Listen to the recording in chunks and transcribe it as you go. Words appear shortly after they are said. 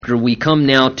We come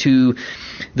now to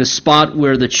the spot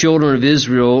where the children of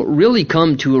Israel really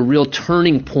come to a real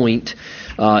turning point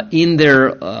in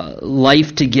their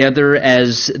life together,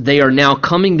 as they are now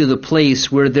coming to the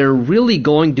place where they're really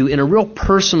going to, in a real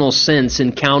personal sense,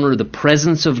 encounter the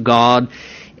presence of God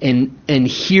and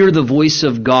hear the voice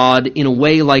of God in a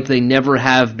way like they never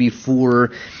have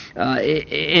before.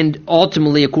 And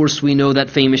ultimately, of course, we know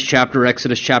that famous chapter,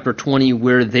 Exodus chapter 20,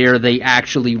 where there they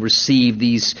actually receive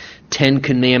these 10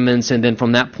 commandments, and then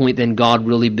from that point, then God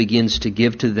really begins to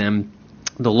give to them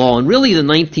the law. And really, the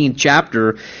 19th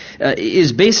chapter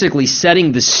is basically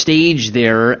setting the stage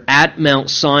there at Mount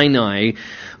Sinai,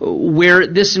 where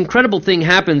this incredible thing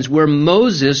happens, where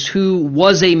Moses, who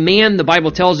was a man, the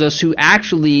Bible tells us, who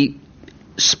actually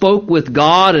spoke with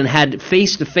God and had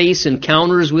face-to-face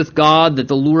encounters with God, that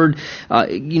the Lord,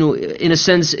 in a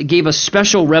sense, gave a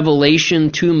special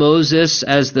revelation to Moses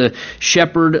as the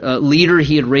shepherd leader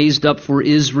he had raised up for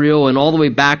Israel. And all the way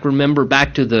back, remember,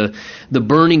 back to the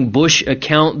burning bush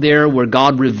account there, where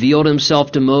God revealed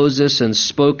himself to Moses and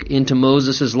spoke into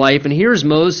Moses' life. And here's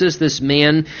Moses, this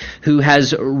man who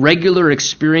has regular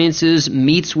experiences,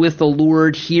 meets with the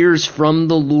Lord, hears from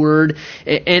the Lord,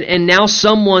 and now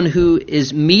someone who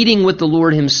is meeting with the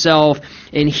Lord himself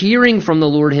and hearing from the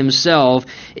Lord himself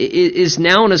is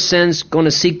now, in a sense, going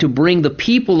to seek to bring the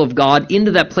people of God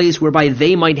into that place whereby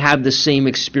they might have the same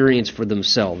experience for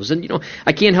themselves. And,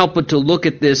 I can't help but to look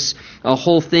at this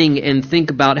whole thing and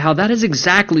think about how that is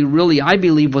exactly really, I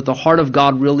believe, what the heart of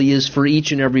God really is for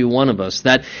each and every one of us.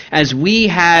 That as we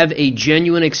have a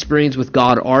genuine experience with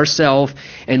God ourselves,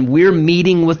 and we're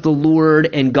meeting with the Lord,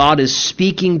 and God is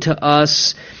speaking to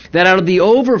us, that out of the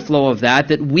overflow of that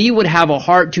we would have a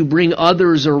heart to bring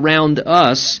others around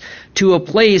us to a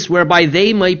place whereby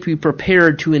they might be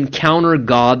prepared to encounter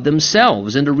God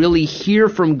themselves and to really hear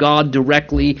from God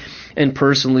directly and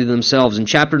personally themselves. And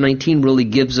chapter 19 really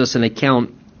gives us an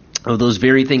account of those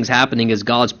very things happening as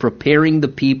God's preparing the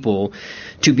people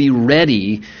to be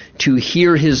ready to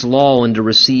hear His law and to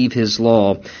receive His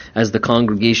law as the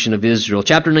congregation of Israel.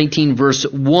 Chapter 19, verse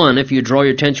 1, if you draw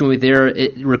your attention with there,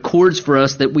 it records for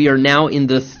us that we are now in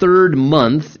the third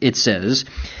month, it says,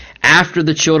 after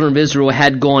the children of Israel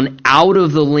had gone out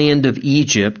of the land of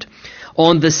Egypt.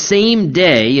 On the same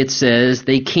day, it says,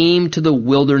 they came to the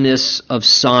wilderness of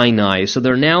Sinai. So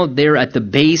they're now there at the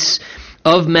base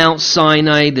of Mount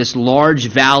Sinai, this large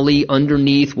valley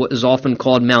underneath what is often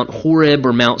called Mount Horeb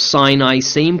or Mount Sinai.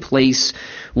 Same place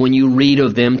when you read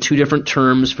of them, two different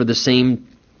terms for the same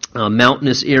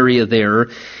mountainous area there.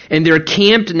 And they're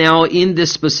camped now in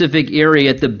this specific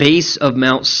area at the base of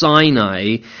Mount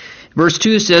Sinai. Verse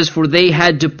 2 says, for they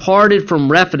had departed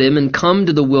from Rephidim and come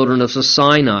to the wilderness of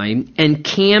Sinai and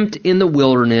camped in the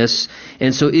wilderness.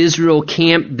 And so Israel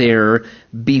camped there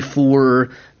before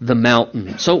the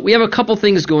mountain. So we have a couple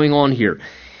things going on here.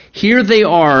 Here they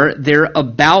are, they're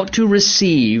about to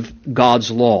receive God's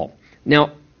law.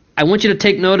 Now, I want you to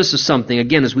take notice of something.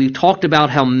 Again, as we've talked about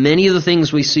how many of the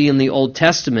things we see in the Old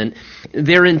Testament,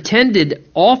 they're intended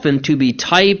often to be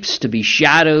types, to be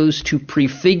shadows, to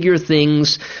prefigure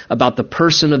things about the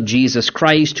person of Jesus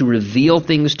Christ, to reveal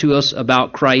things to us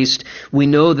about Christ. We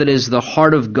know that as the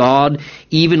heart of God,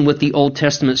 even with the Old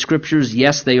Testament scriptures,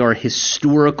 yes, they are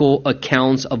historical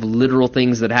accounts of literal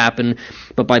things that happen,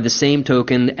 but by the same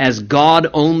token, as God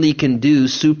only can do,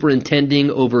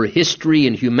 superintending over history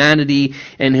and humanity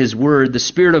and His Word, the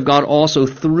Spirit of God also,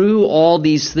 through all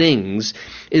these things,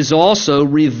 is also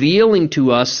revealing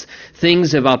to us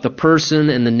things about the person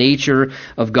and the nature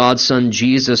of God's Son,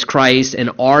 Jesus Christ,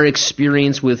 and our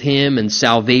experience with Him and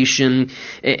salvation.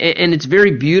 And it's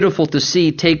very beautiful to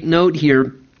see, take note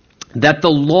here, that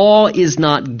the law is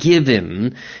not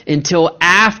given until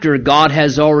after God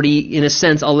has already, in a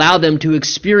sense, allowed them to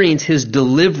experience His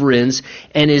deliverance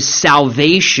and His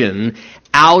salvation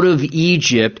out of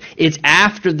Egypt. It's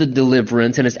after the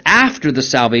deliverance and it's after the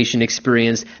salvation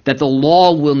experience that the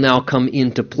law will now come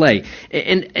into play.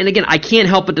 And again, I can't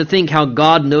help but to think how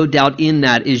God, no doubt in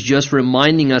that, is just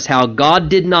reminding us how God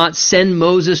did not send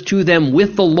Moses to them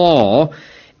with the law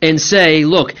and say,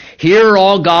 look, here are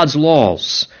all God's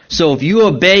laws. So if you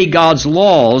obey God's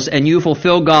laws and you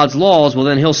fulfill God's laws, well,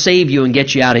 then He'll save you and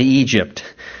get you out of Egypt.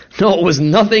 No, it was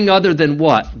nothing other than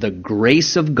what? The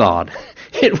grace of God.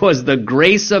 It was the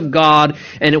grace of God,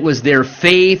 and it was their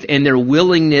faith and their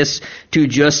willingness to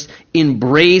just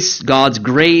embrace God's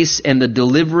grace and the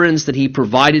deliverance that He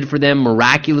provided for them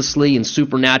miraculously and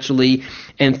supernaturally,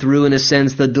 and through, in a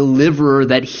sense, the deliverer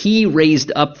that He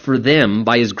raised up for them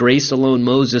by His grace alone,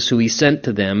 Moses, who He sent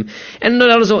to them. And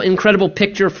that was an incredible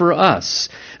picture for us.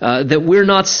 that we're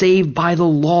not saved by the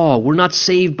law. We're not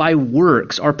saved by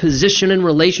works. Our position and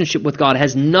relationship with God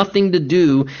has nothing to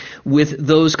do with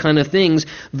those kind of things.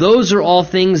 Those are all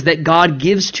things that God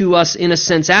gives to us in a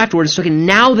sense afterwards. So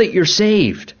now that you're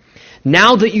saved,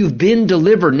 now that you've been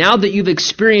delivered, now that you've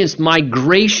experienced my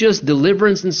gracious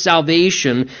deliverance and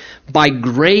salvation by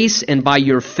grace and by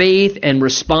your faith and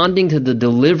responding to the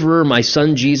deliverer, my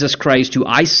Son Jesus Christ, who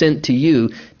I sent to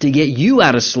you to get you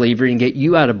out of slavery and get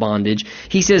you out of bondage,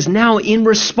 he says, now in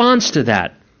response to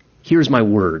that, here's my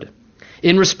word.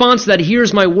 In response to that,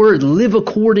 here's my word. Live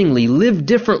accordingly, live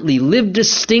differently, live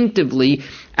distinctively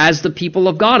as the people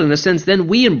of God. In a sense, then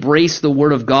we embrace the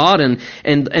Word of God and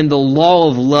the law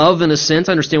of love, in a sense.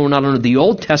 I understand we're not under the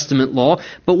Old Testament law,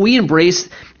 but we embrace,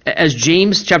 as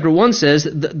James chapter 1 says,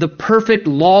 the perfect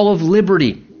law of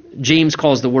liberty. James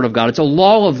calls the Word of God. It's a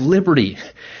law of liberty.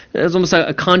 There's almost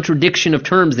a contradiction of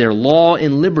terms there, law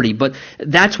and liberty. But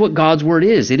that's what God's Word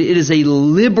is. It is a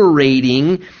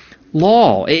liberating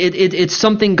law. It's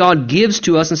something God gives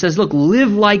to us and says, look, live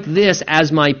like this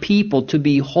as my people, to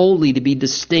be holy, to be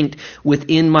distinct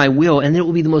within my will, and it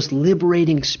will be the most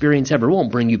liberating experience ever. It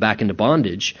won't bring you back into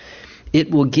bondage.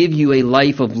 It will give you a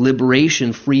life of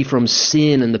liberation, free from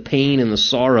sin and the pain and the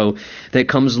sorrow that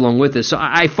comes along with it. So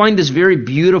I find this very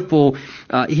beautiful,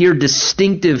 here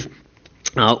distinctive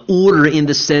order, in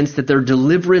the sense that their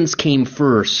deliverance came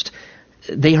first.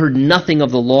 They heard nothing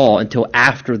of the law until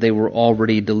after they were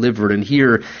already delivered. And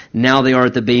here, now they are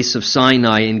at the base of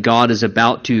Sinai, and God is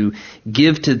about to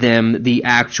give to them the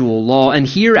actual law. And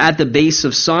here at the base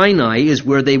of Sinai is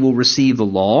where they will receive the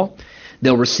law.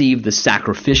 They'll receive the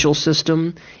sacrificial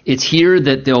system. It's here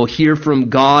that they'll hear from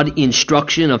God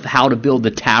instruction of how to build the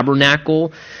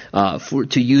tabernacle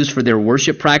to use for their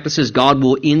worship practices. God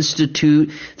will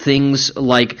institute things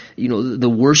like,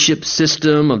 the worship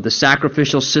system of the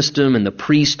sacrificial system and the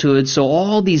priesthood. So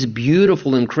all these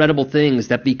beautiful, incredible things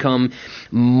that become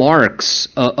marks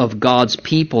of God's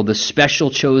people, the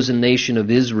special chosen nation of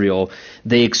Israel,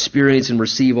 they experience and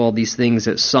receive all these things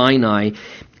at Sinai.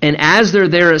 And as they're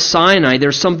there at Sinai,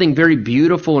 there's something very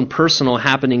beautiful and personal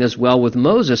happening as well with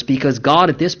Moses, because God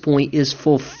at this point is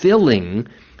fulfilling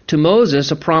to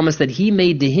Moses a promise that he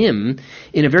made to him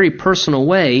in a very personal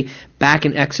way back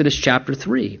in Exodus chapter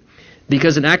 3.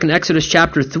 Because in Exodus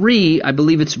chapter 3, I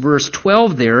believe it's verse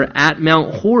 12 there, at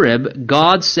Mount Horeb,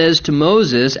 God says to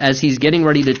Moses, as he's getting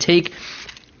ready to take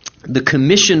the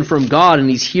commission from God and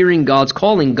he's hearing God's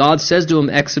calling, God says to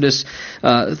him, Exodus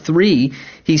 3,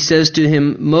 he says to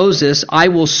him, Moses, I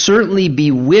will certainly be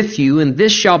with you, and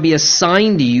this shall be a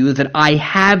sign to you that I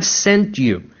have sent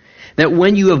you. That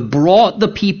when you have brought the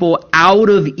people out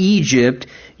of Egypt,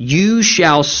 you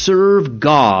shall serve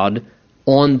God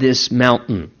on this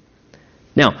mountain.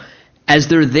 Now, as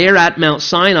they're there at Mount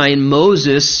Sinai, and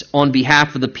Moses, on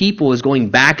behalf of the people, is going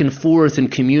back and forth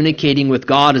and communicating with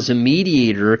God as a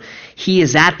mediator, he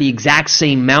is at the exact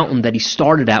same mountain that he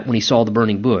started at when he saw the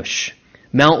burning bush.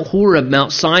 Mount Horeb,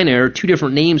 Mount Sinai are two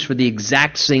different names for the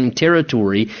exact same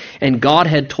territory, and God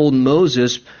had told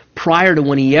Moses prior to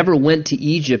when he ever went to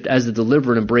Egypt as the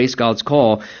deliverer and embraced God's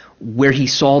call, where he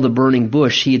saw the burning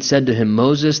bush, he had said to him,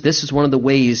 Moses, this is one of the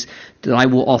ways that I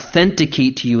will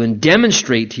authenticate to you and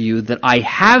demonstrate to you that I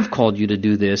have called you to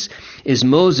do this, is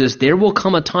Moses, there will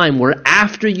come a time where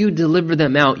after you deliver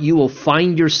them out, you will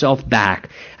find yourself back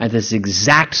at this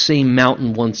exact same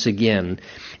mountain once again.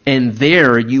 And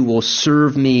there you will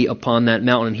serve me upon that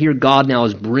mountain. And here God now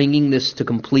is bringing this to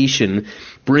completion,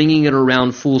 bringing it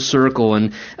around full circle,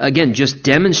 and again, just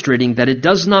demonstrating that it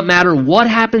does not matter what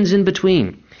happens in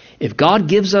between. If God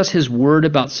gives us His word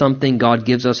about something, God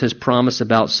gives us His promise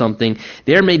about something,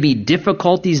 there may be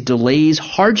difficulties, delays,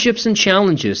 hardships, and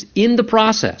challenges in the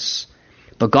process,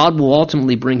 but God will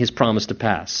ultimately bring His promise to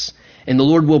pass. And the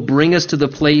Lord will bring us to the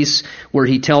place where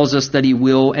He tells us that He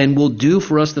will, and will do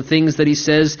for us the things that He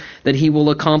says that He will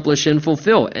accomplish and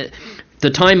fulfill. The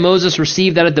time Moses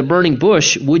received that at the burning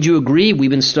bush, would you agree,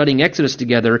 we've been studying Exodus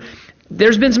together,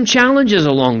 there's been some challenges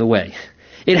along the way.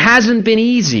 It hasn't been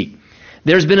easy.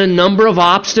 There's been a number of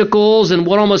obstacles and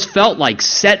what almost felt like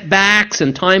setbacks,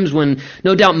 and times when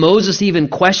no doubt Moses even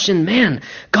questioned, man,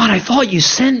 God, I thought you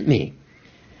sent me.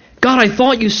 God, I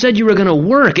thought you said you were going to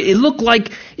work. It looked like,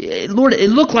 Lord,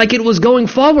 it looked like it was going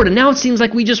forward, and now it seems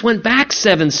like we just went back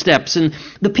 7 steps, and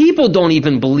the people don't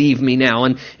even believe me now.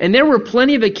 And there were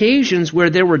plenty of occasions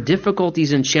where there were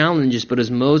difficulties and challenges, but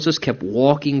as Moses kept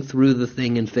walking through the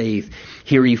thing in faith,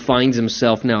 here he finds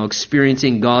himself now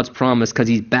experiencing God's promise, because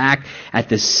he's back at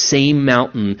the same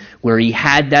mountain where he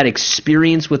had that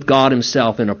experience with God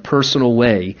Himself in a personal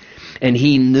way. And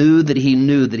he knew that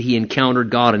he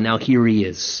encountered God, and now here he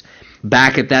is,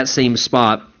 back at that same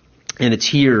spot And it's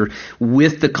here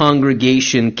with the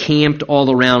congregation camped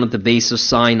all around at the base of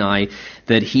Sinai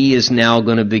that he is now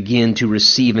going to begin to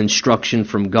receive instruction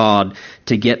from God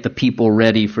to get the people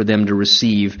ready for them to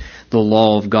receive the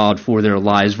law of God for their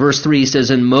lives. Verse 3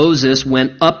 says, "And Moses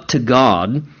went up to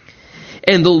God,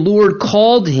 and the Lord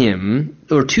called him,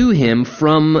 or to him,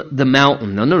 from the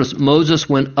mountain." Now notice, Moses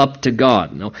went up to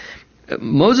God. Now,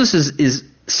 Moses is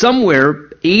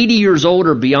somewhere 80 years old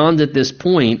or beyond at this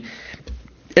point.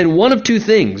 And one of two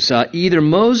things, either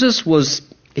Moses was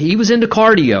into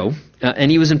cardio,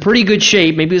 and he was in pretty good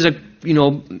shape. Maybe he was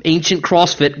ancient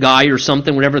CrossFit guy or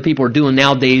something, whatever people are doing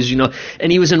nowadays,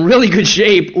 and he was in really good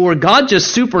shape, or God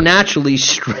just supernaturally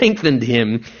strengthened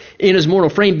him in his mortal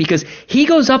frame, because he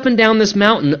goes up and down this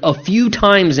mountain a few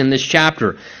times in this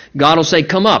chapter. God will say,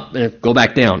 "Come up," and go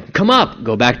back down. "Come up,"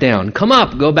 go back down. "Come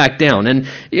up," go back down. And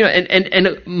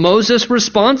and Moses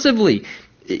responsively,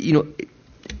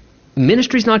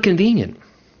 ministry's not convenient.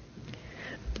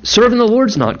 Serving the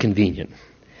Lord's not convenient.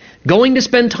 Going to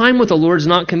spend time with the Lord's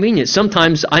not convenient.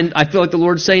 Sometimes I feel like the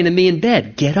Lord's saying to me in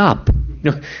bed, "Get up."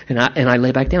 And I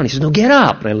lay back down. He says, "No, get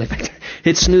up." And I lay back down.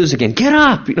 Hit snooze again. "Get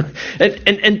up."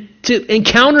 And to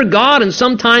encounter God and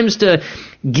sometimes to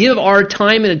give our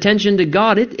time and attention to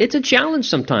God, it's a challenge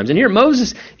sometimes. And here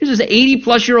Moses, he's this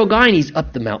 80-plus-year-old guy, and he's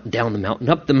up the mountain, down the mountain,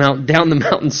 up the mountain, down the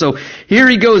mountain. So here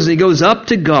he goes. He goes up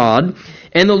to God.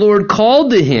 And the Lord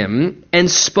called to him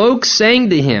and spoke,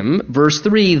 saying to him, verse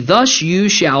 3, "Thus you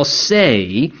shall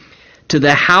say to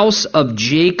the house of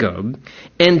Jacob,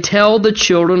 and tell the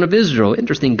children of Israel."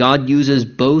 Interesting, God uses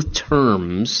both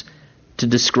terms to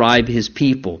describe his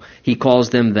people. He calls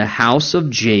them the house of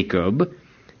Jacob,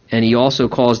 and he also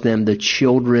calls them the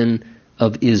children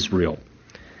of Israel.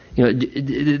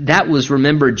 That was,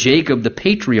 remember, Jacob, the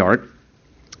patriarch,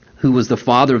 who was the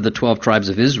father of the 12 tribes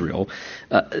of Israel.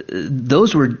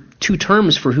 Those were two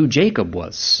terms for who Jacob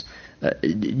was.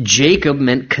 Jacob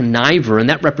meant conniver, and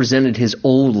that represented his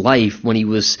old life when he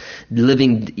was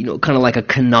living, kind of like a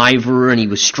conniver, and he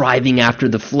was striving after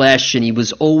the flesh, and he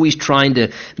was always trying to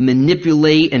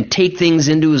manipulate and take things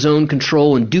into his own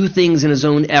control and do things in his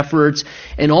own efforts.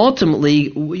 And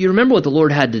ultimately, you remember what the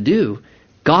Lord had to do.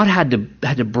 God had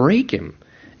to break him.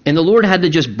 And the Lord had to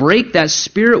just break that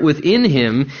spirit within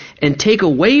him and take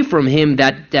away from him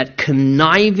that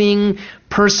conniving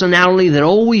personality that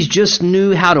always just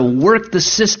knew how to work the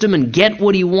system and get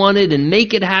what he wanted and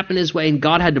make it happen his way. And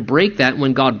God had to break that. And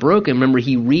when God broke him, remember,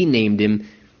 he renamed him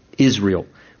Israel,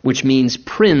 which means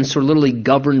prince, or literally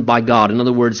governed by God. In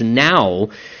other words, now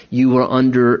you are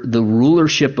under the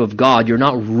rulership of God. You're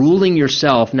not ruling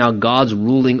yourself. Now God's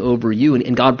ruling over you.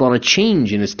 And God brought a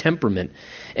change in his temperament.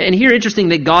 And here, interesting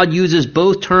that God uses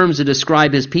both terms to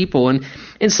describe his people. And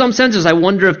in some senses, I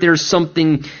wonder if there's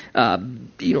something,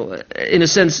 in a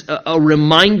sense, a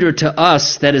reminder to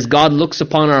us that as God looks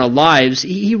upon our lives,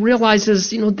 he realizes,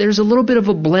 there's a little bit of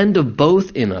a blend of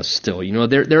both in us still.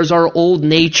 There's our old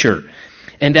nature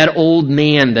and that old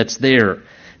man that's there.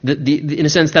 In a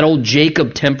sense, that old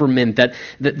Jacob temperament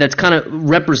that's kind of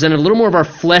represented a little more of our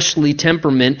fleshly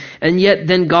temperament, and yet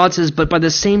then God says, but by the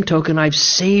same token, I've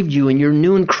saved you, and you're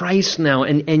new in Christ now,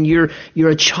 and you're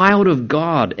a child of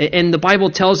God. And the Bible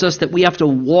tells us that we have to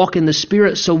walk in the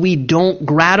Spirit so we don't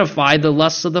gratify the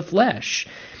lusts of the flesh.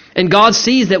 And God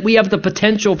sees that we have the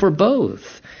potential for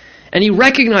both. And he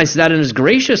recognizes that in his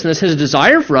graciousness. His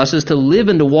desire for us is to live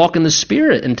and to walk in the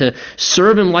Spirit and to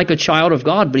serve him like a child of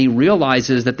God. But he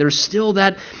realizes that there's still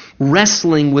that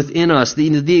wrestling within us,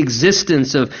 the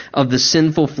existence of the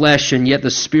sinful flesh, and yet the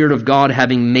Spirit of God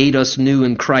having made us new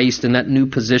in Christ and that new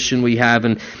position we have.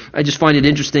 And I just find it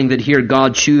interesting that here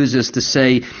God chooses to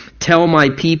say, "Tell my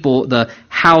people, the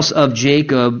house of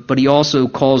Jacob," but he also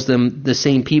calls them the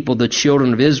same people, the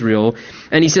children of Israel.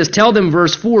 And he says, "Tell them,"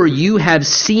 verse 4, "you have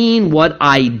seen what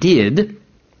I did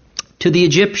to the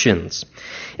Egyptians,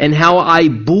 and how I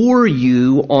bore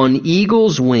you on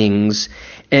eagle's wings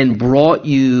and brought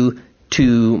you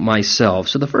to myself."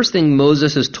 So the first thing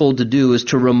Moses is told to do is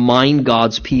to remind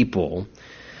God's people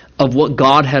of what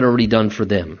God had already done for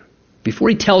them. Before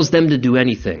he tells them to do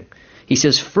anything, he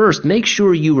says, first, make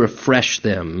sure you refresh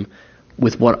them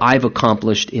with what I've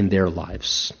accomplished in their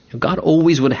lives. God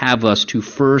always would have us to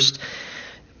first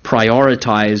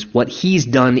prioritize what he's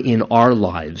done in our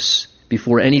lives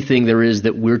before anything there is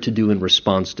that we're to do in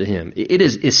response to him. It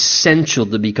is essential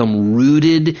to become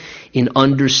rooted in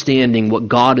understanding what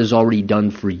God has already done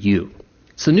for you.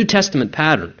 It's the New Testament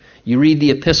pattern. You read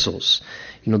the epistles,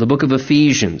 the book of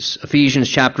Ephesians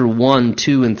chapter 1,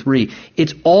 2, and 3.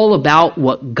 It's all about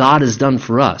what God has done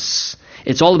for us.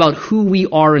 It's all about who we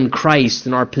are in Christ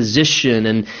and our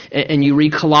position. And you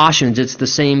read Colossians, it's the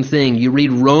same thing. You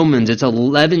read Romans, it's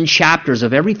 11 chapters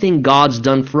of everything God's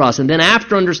done for us. And then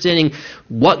after understanding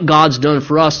what God's done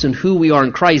for us and who we are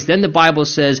in Christ, then the Bible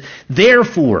says,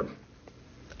 therefore,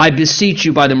 I beseech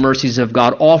you by the mercies of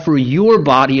God, offer your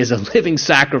body as a living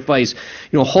sacrifice,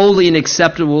 holy and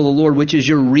acceptable to the Lord, which is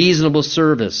your reasonable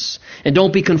service. And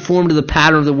don't be conformed to the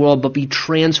pattern of the world, but be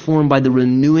transformed by the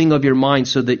renewing of your mind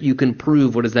so that you can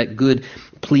prove what is that good,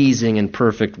 pleasing, and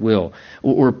perfect will.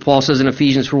 Or Paul says in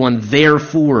Ephesians 4:1,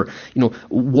 therefore,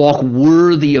 walk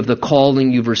worthy of the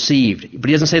calling you've received.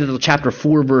 But he doesn't say that until chapter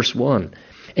 4, verse 1.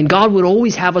 And God would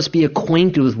always have us be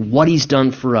acquainted with what he's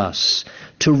done for us,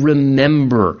 to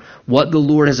remember what the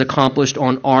Lord has accomplished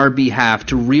on our behalf,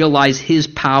 to realize his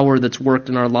power that's worked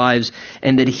in our lives,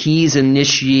 and that he's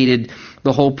initiated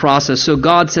the whole process. So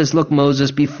God says, look, Moses,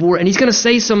 and he's going to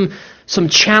say some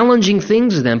challenging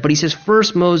things to them, but he says,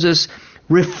 first, Moses,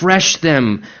 refresh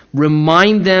them,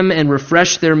 remind them and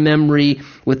refresh their memory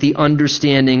with the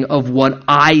understanding of what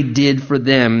I did for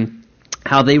them,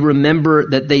 how they remember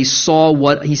that they saw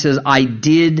what, he says, I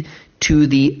did to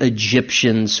the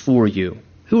Egyptians for you.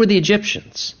 Who are the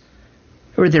Egyptians?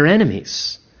 Who are their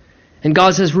enemies? And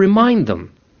God says, remind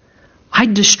them. I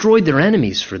destroyed their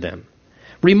enemies for them.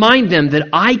 Remind them that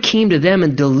I came to them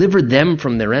and delivered them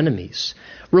from their enemies.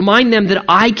 Remind them that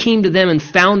I came to them and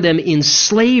found them in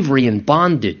slavery and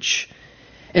bondage.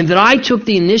 And that I took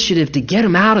the initiative to get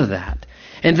them out of that.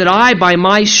 And that I, by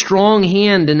my strong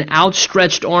hand and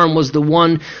outstretched arm, was the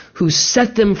one who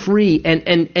set them free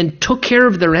and took care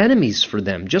of their enemies for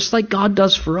them, just like God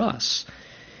does for us.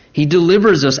 He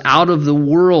delivers us out of the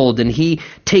world, and he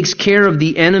takes care of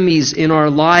the enemies in our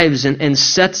lives and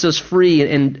sets us free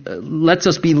and lets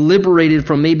us be liberated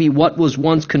from maybe what was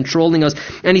once controlling us.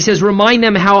 And he says, remind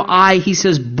them how he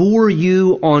says, bore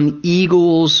you on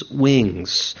eagle's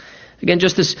wings. Again,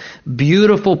 just this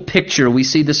beautiful picture. We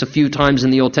see this a few times in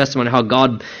the Old Testament, how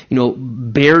God,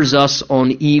 bears us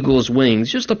on eagle's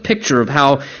wings. Just a picture of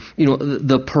how,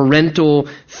 the parental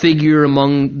figure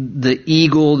among the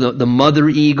eagle, the mother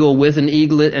eagle with an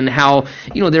eaglet, and how,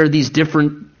 there are these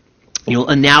different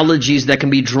analogies that can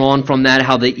be drawn from that,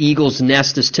 how the eagle's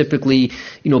nest is typically,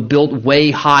 built way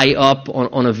high up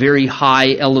on a very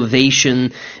high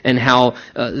elevation, and how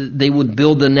they would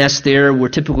build the nest there where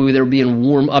typically there would be a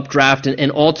warm updraft,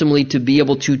 and ultimately to be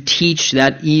able to teach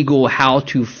that eagle how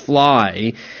to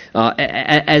fly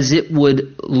as it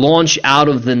would launch out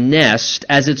of the nest,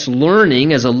 as it's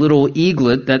learning as a little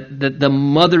eaglet that the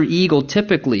mother eagle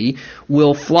typically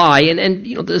will fly. And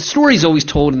the story's always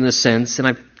told in this sense, and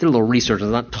I did a little research,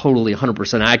 it's not totally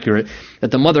 100% accurate,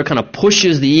 that the mother kind of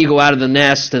pushes the eagle out of the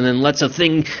nest and then lets a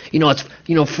thing, it's,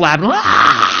 flapping,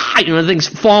 the thing's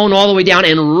falling all the way down,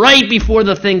 and right before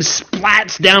the thing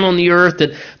splats down on the earth,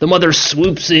 that the mother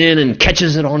swoops in and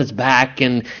catches it on its back,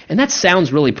 and that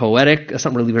sounds really poetic. That's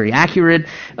not really very accurate.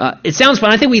 It sounds fun.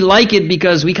 I think we like it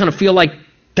because we kind of feel like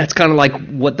that's kind of like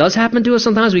what does happen to us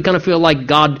sometimes. We kind of feel like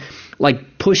God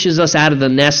pushes us out of the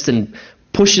nest and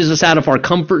pushes us out of our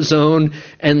comfort zone,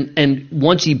 and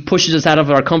once he pushes us out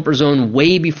of our comfort zone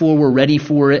way before we're ready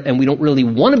for it, and we don't really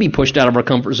want to be pushed out of our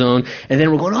comfort zone, and then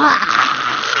we're going,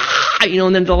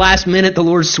 and then at the last minute the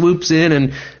Lord swoops in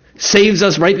and saves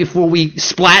us right before we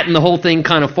splat and the whole thing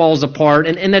kind of falls apart.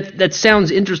 And that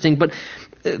sounds interesting, but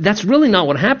that's really not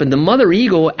what happened. The mother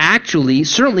eagle actually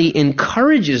certainly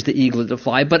encourages the eaglet to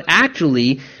fly, but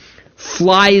actually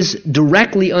flies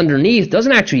directly underneath,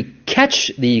 doesn't actually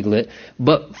catch the eaglet,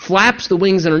 but flaps the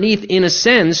wings underneath, in a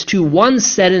sense, to one,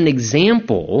 set an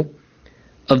example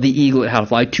of the eaglet how to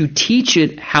fly, to teach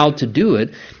it how to do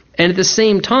it, and at the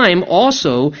same time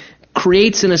also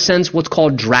creates, in a sense, what's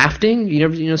called drafting.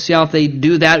 You see how if they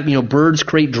do that, birds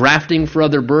create drafting for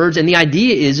other birds, and the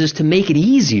idea is to make it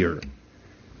easier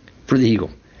for the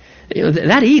eagle.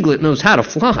 That eaglet knows how to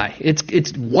fly.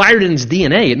 It's wired in its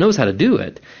DNA. It knows how to do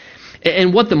it.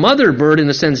 And what the mother bird, in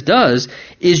a sense, does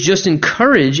is just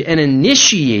encourage and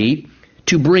initiate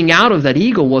to bring out of that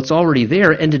eagle what's already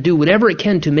there, and to do whatever it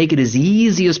can to make it as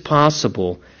easy as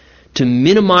possible, to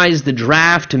minimize the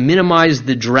draft, to minimize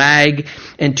the drag,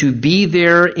 and to be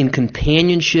there in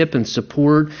companionship and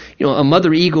support. A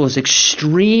mother eagle is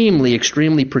extremely,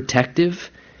 extremely protective.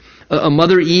 A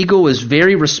mother eagle is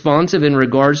very responsive in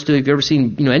regards to, if you've ever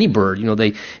seen, any bird,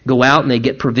 they go out and they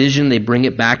get provision, they bring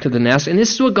it back to the nest. And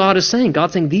this is what God is saying.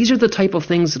 God's saying, these are the type of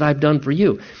things that I've done for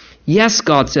you. Yes,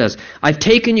 God says, I've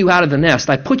taken you out of the nest.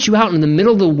 I put you out in the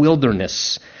middle of the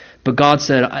wilderness. But God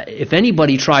said, if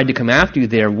anybody tried to come after you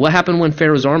there, what happened when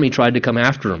Pharaoh's army tried to come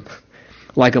after him?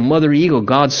 Like a mother eagle,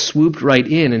 God swooped right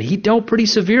in, and he dealt pretty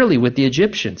severely with the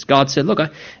Egyptians. God said, look,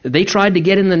 they tried to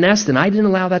get in the nest, and I didn't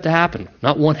allow that to happen.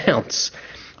 Not 1 ounce.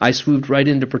 I swooped right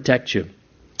in to protect you.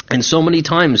 And so many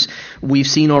times we've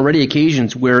seen already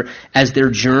occasions where as they're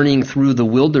journeying through the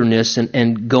wilderness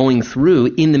and going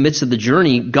through, in the midst of the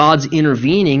journey, God's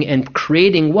intervening and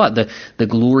creating what? The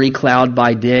glory cloud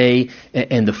by day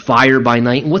and the fire by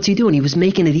night. And what's he doing? He was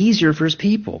making it easier for his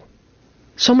people.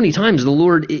 So many times the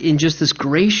Lord, in just this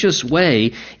gracious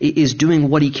way, is doing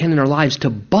what he can in our lives to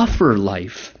buffer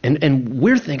life. And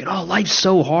we're thinking, oh, life's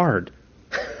so hard.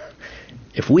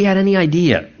 If we had any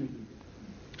idea,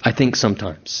 I think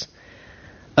sometimes,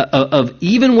 of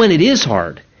even when it is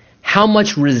hard, how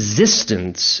much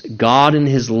resistance God in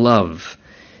his love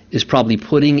is probably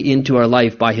putting into our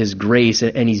life by his grace,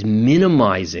 and he's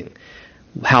minimizing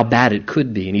how bad it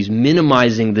could be, and he's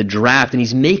minimizing the draft, and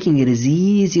he's making it as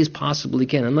easy as possibly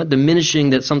can. I'm not diminishing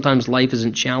that sometimes life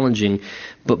isn't challenging,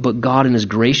 but God in his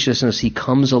graciousness, he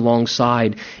comes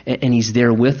alongside, and he's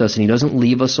there with us, and he doesn't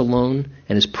leave us alone,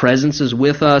 and his presence is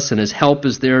with us, and his help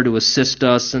is there to assist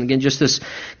us. And again, just this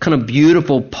kind of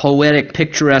beautiful, poetic,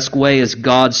 picturesque way as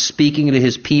God's speaking to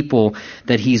his people,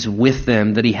 that he's with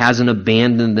them, that he hasn't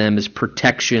abandoned them, his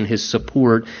protection, his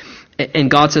support.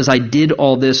 And God says, I did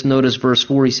all this. Notice verse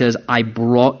 4, he says, I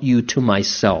brought you to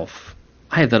myself.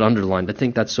 I have that underlined. I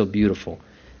think that's so beautiful.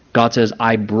 God says,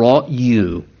 I brought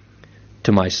you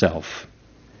to myself.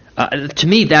 To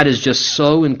me, that is just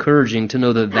so encouraging to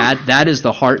know that is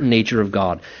the heart and nature of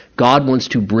God. God wants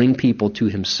to bring people to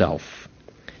himself.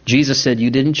 Jesus said,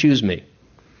 you didn't choose me.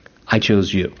 I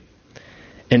chose you.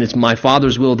 And it's my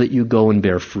Father's will that you go and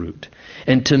bear fruit.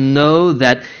 And to know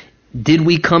that, did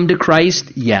we come to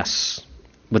Christ? Yes.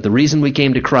 But the reason we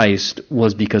came to Christ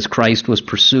was because Christ was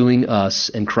pursuing us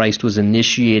and Christ was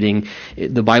initiating.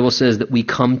 The Bible says that we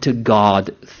come to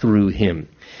God through him.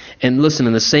 And listen,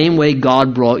 in the same way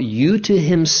God brought you to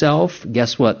himself,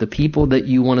 guess what? The people that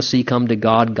you want to see come to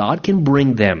God, God can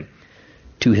bring them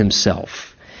to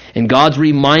himself. And God's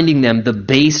reminding them the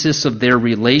basis of their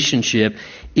relationship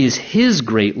is his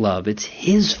great love. It's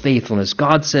his faithfulness.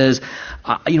 God says,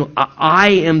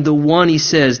 I am the one, he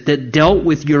says, that dealt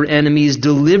with your enemies,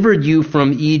 delivered you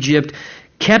from Egypt,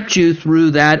 kept you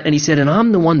through that. And he said, and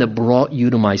I'm the one that brought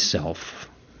you to myself.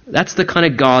 That's the kind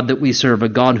of God that we serve, a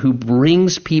God who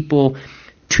brings people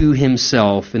to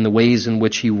himself in the ways in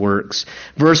which he works.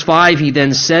 Verse 5, he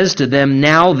then says to them,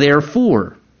 now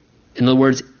therefore, in other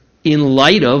words, in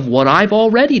light of what I've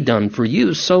already done for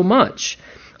you so much,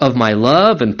 of my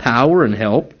love and power and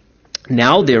help.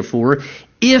 Now, therefore,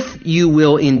 if you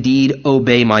will indeed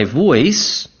obey my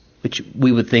voice, which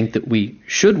we would think that we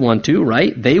should want to,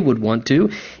 right? They would want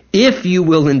to. If you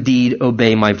will indeed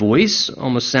obey my voice,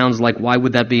 almost sounds like why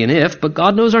would that be an if, but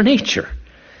God knows our nature.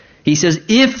 He says,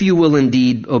 if you will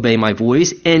indeed obey my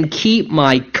voice and keep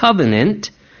my covenant,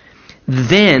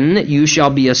 then you shall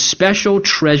be a special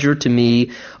treasure to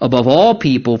me above all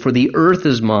people, for the earth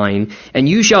is mine, and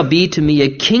you shall be to me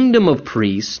a kingdom of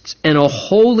priests and a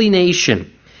holy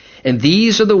nation. And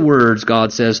these are the words,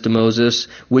 God says to Moses,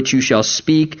 which you shall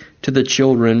speak to the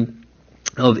children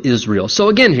of Israel. So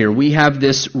again here, we have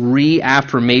this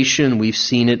reaffirmation. We've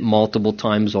seen it multiple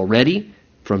times already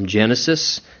from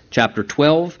Genesis chapter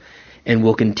 12, and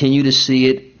we'll continue to see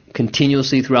it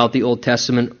continuously throughout the Old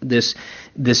Testament,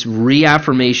 this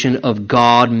reaffirmation of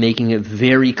God making it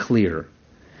very clear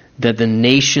that the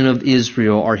nation of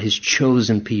Israel are his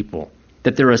chosen people,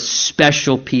 that they're a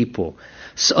special people,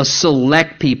 a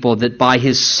select people that by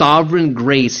his sovereign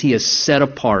grace he has set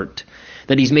apart,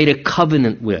 that he's made a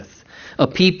covenant with, a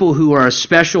people who are a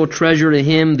special treasure to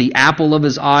him, the apple of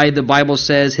his eye, the Bible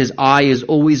says, his eye is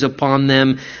always upon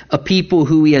them, a people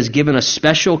who he has given a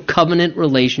special covenant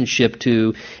relationship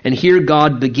to. And here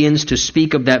God begins to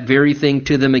speak of that very thing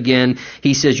to them again.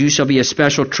 He says, you shall be a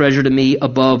special treasure to me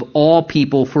above all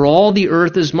people, for all the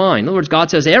earth is mine. In other words,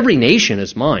 God says, every nation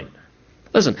is mine.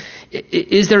 Listen,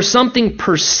 is there something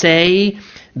per se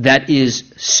that is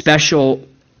special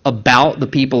about the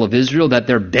people of Israel, that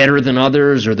they're better than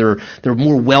others or they're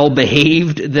more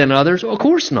well-behaved than others? Well, of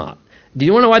course not. Do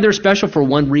you want to know why they're special? For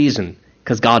one reason,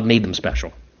 because God made them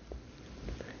special.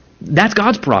 That's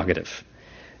God's prerogative.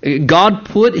 God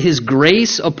put his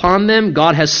grace upon them.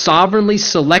 God has sovereignly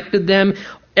selected them.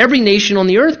 Every nation on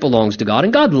the earth belongs to God,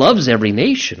 and God loves every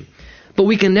nation. But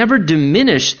we can never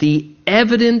diminish the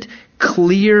evident,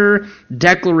 clear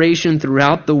declaration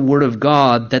throughout the Word of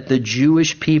God that the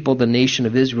Jewish people, the nation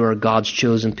of Israel, are God's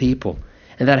chosen people.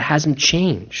 And that hasn't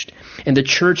changed. And the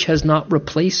church has not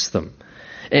replaced them.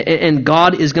 And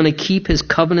God is going to keep his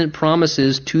covenant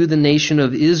promises to the nation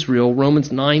of Israel.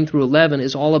 Romans 9 through 11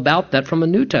 is all about that from a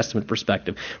New Testament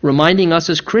perspective, reminding us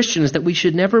as Christians that we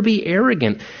should never be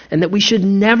arrogant and that we should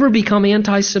never become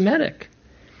anti-Semitic.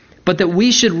 But that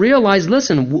we should realize,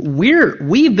 listen,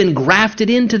 we've been grafted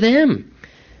into them.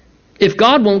 If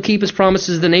God won't keep his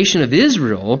promises to the nation of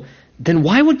Israel, then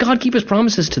why would God keep his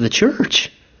promises to the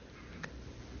church?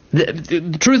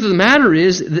 The truth of the matter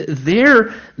is,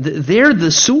 they're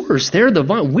the source. They're the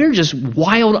vine. We're just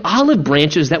wild olive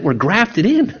branches that were grafted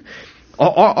in.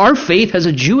 Our faith has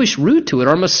a Jewish root to it.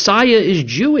 Our Messiah is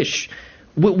Jewish.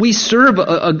 We serve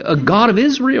a God of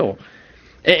Israel.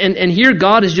 And here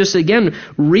God is just, again,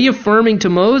 reaffirming to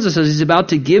Moses as he's about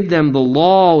to give them the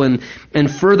law and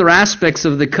further aspects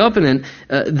of the covenant,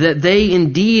 that they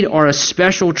indeed are a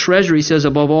special treasure, he says,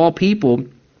 above all people.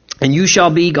 And you shall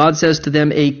be, God says to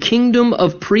them, a kingdom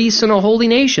of priests and a holy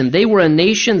nation. They were a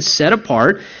nation set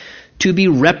apart to be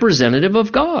representative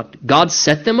of God. God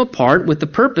set them apart with the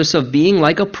purpose of being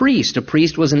like a priest. A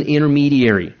priest was an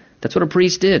intermediary. That's what a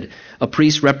priest did. A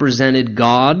priest represented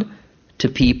God to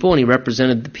people, and he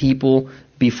represented the people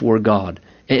before God.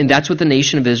 And that's what the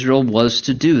nation of Israel was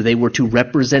to do. They were to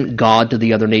represent God to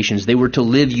the other nations. They were to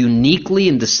live uniquely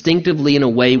and distinctively in a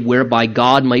way whereby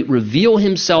God might reveal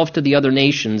himself to the other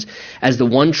nations as the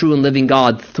one true and living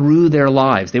God through their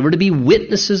lives. They were to be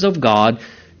witnesses of God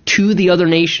to the other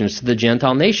nations, to the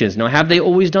Gentile nations. Now, have they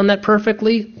always done that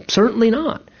perfectly? Certainly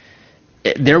not.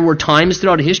 There were times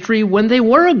throughout history when they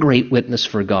were a great witness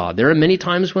for God. There are many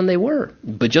times when they were.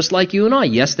 But just like you and I,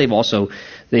 yes, they've also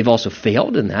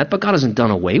failed in that, but God hasn't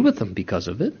done away with them because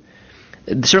of it.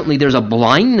 Certainly there's a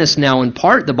blindness now in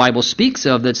part the Bible speaks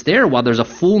of that's there while there's a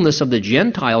fullness of the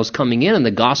Gentiles coming in and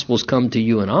the Gospels come to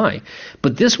you and I.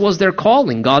 But this was their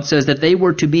calling. God says that they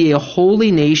were to be a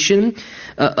holy nation,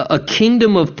 a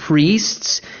kingdom of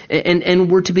priests,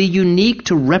 and were to be unique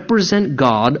to represent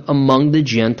God among the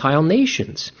Gentile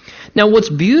nations. Now what's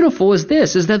beautiful is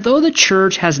this, is that though the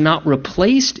church has not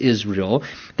replaced Israel,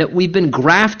 that we've been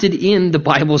grafted in, the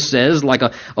Bible says, like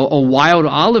a wild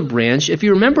olive branch. If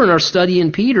you remember in our study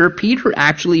in Peter, Peter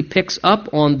actually picks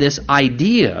up on this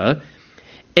idea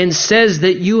and says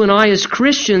that you and I as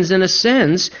Christians, in a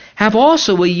sense, have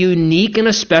also a unique and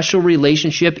a special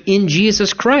relationship in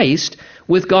Jesus Christ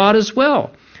with God as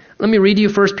well. Let me read you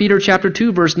 1 Peter chapter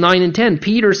 2, verse 9 and 10.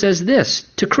 Peter says this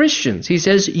to Christians. He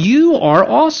says, you are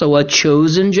also a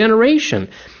chosen generation,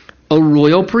 a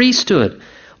royal priesthood,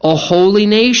 a holy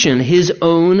nation, his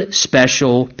own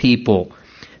special people,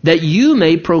 that you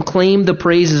may proclaim the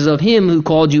praises of him who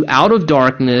called you out of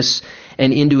darkness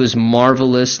and into his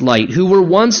marvelous light, who were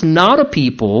once not a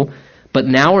people, but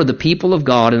now are the people of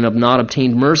God and have not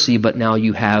obtained mercy, but now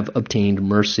you have obtained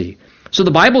mercy. So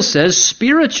the Bible says,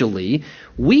 spiritually,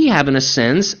 we have, in a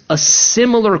sense, a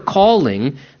similar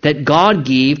calling that God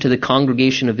gave to the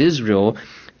congregation of Israel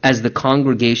as the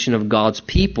congregation of God's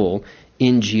people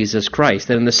in Jesus Christ.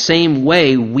 That in the same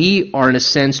way, we are, in a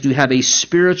sense, to have a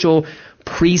spiritual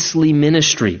priestly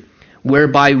ministry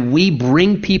whereby we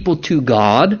bring people to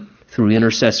God through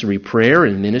intercessory prayer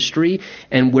and ministry,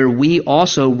 and where we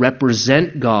also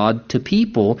represent God to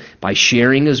people by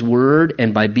sharing his word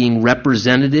and by being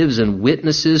representatives and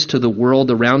witnesses to the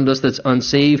world around us that's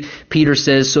unsaved. Peter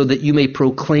says, so that you may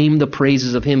proclaim the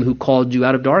praises of him who called you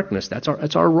out of darkness. That's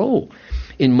our role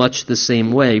in much the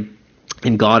same way.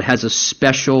 And God has a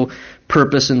special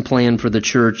purpose and plan for the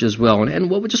church as well. And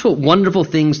what wonderful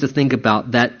things to think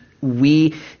about, that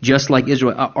we, just like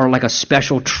Israel, are like a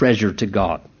special treasure to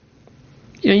God.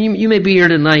 You may be here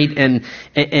tonight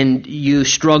and you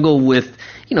struggle with,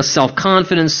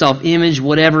 self-confidence, self-image,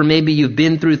 whatever. Maybe you've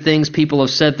been through things, people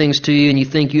have said things to you, and you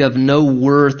think you have no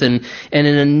worth, and in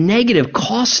a negative,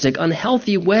 caustic,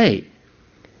 unhealthy way.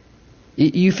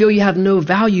 You feel you have no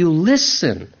value.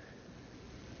 Listen.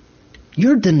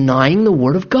 You're denying the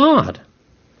Word of God.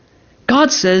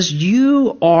 God says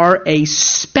you are a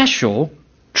special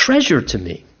treasure to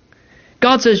me.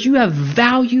 God says you have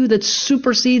value that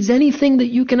supersedes anything that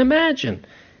you can imagine.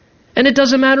 And it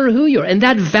doesn't matter who you are. And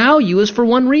that value is for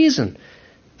one reason.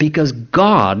 Because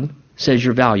God says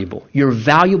you're valuable. You're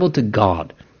valuable to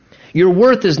God. Your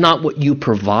worth is not what you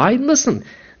provide. Listen,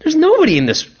 there's nobody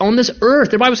on this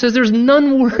earth. The Bible says there's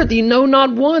none worthy, no,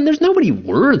 not one. There's nobody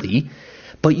worthy.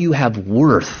 But you have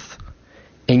worth.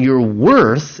 And your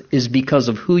worth is because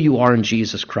of who you are in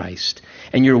Jesus Christ.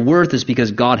 And your worth is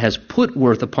because God has put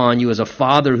worth upon you as a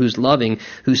Father who's loving,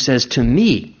 who says, to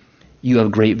me, you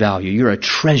have great value. You're a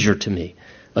treasure to me,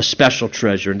 a special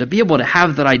treasure. And to be able to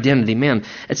have that identity, man,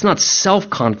 it's not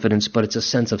self-confidence, but it's a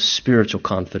sense of spiritual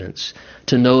confidence.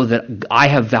 To know that I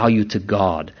have value to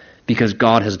God because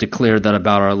God has declared that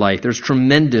about our life. There's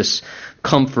tremendous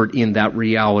comfort in that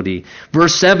reality.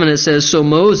 Verse 7, it says, "So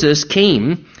Moses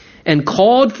came and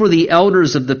called for the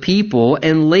elders of the people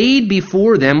and laid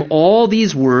before them all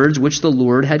these words which the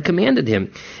Lord had commanded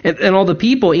him. And all the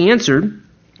people answered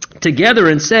together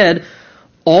and said,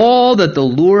 'All that the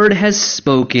Lord has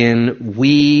spoken,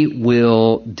 we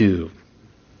will do.'"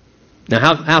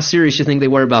 Now, how serious do you think they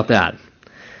were about that?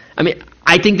 I mean,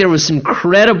 I think there was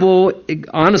incredible,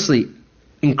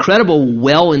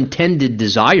 well-intended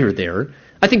desire there.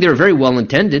 I think they were very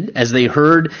well-intended as they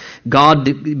heard God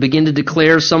begin to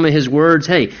declare some of his words.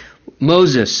 Hey,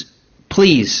 Moses,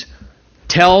 please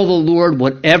tell the Lord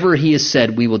whatever he has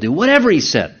said we will do. Whatever he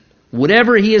said.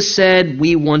 Whatever he has said,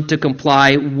 we want to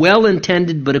comply.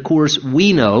 Well-intended, but of course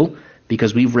we know,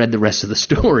 because we've read the rest of the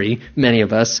story, many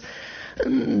of us,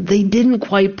 they didn't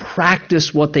quite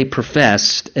practice what they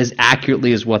professed as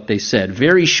accurately as what they said.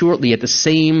 Very shortly, at the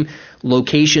same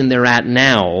location they're at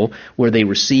now, where they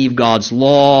receive God's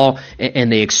law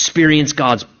and they experience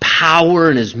God's power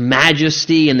and his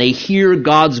majesty, and they hear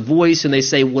God's voice and they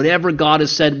say, whatever God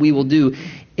has said we will do,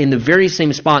 in the very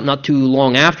same spot not too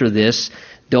long after this,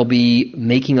 they'll be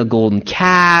making a golden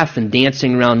calf and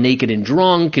dancing around naked and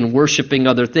drunk and worshiping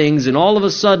other things. And all of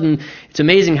a sudden, it's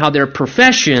amazing how their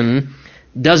profession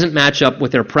doesn't match up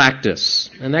with their practice.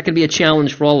 And that can be a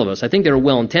challenge for all of us. I think they were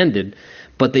well-intended,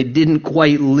 but they didn't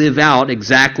quite live out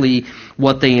exactly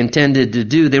what they intended to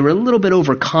do. They were a little bit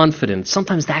overconfident.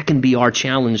 Sometimes that can be our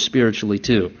challenge spiritually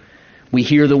too. We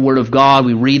hear the Word of God,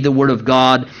 we read the Word of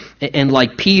God, and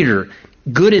like Peter,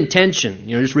 good intention.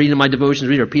 Just reading my devotions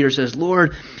reader, Peter says,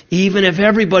 "Lord, even if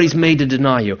everybody's made to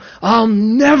deny you, I'll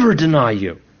never deny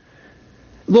you.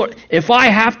 Lord, if I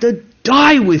have to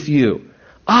die with you,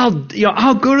 I'll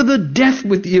go to the death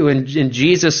with you." And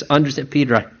Jesus understood,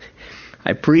 "Peter, I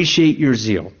appreciate your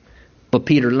zeal, but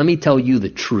Peter, let me tell you the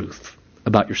truth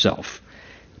about yourself.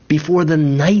 Before the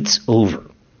night's over,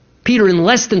 Peter, in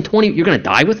less than 20, you're going to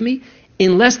die with me?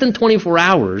 In less than 24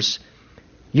 hours,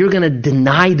 you're going to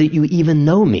deny that you even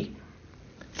know me."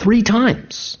 3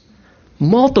 times.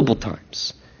 Multiple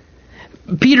times.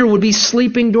 Peter would be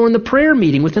sleeping during the prayer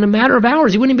meeting within a matter of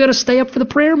hours. He wouldn't even be able to stay up for the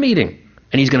prayer meeting.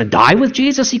 And he's going to die with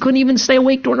Jesus? He couldn't even stay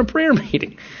awake during a prayer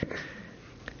meeting.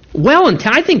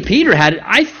 I think Peter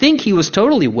I think he was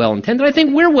totally well-intended. I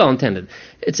think we're well-intended.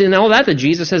 It's in all that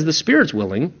Jesus says the Spirit's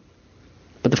willing,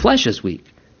 but the flesh is weak.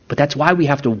 But that's why we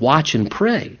have to watch and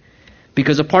pray.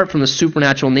 Because apart from the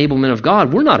supernatural enablement of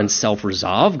God, we're not in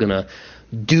self-resolve going to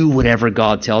do whatever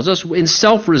God tells us. In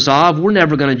self-resolve, we're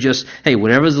never going to just, hey,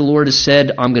 whatever the Lord has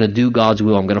said, I'm going to do God's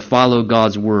will. I'm going to follow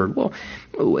God's word. Well,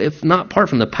 if not apart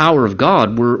from the power of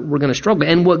God, we're going to struggle.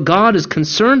 And what God is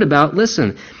concerned about,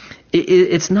 listen,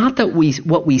 it's not that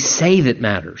what we say that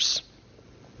matters.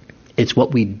 It's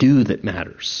what we do that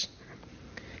matters.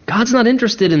 God's not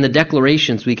interested in the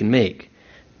declarations we can make.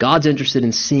 God's interested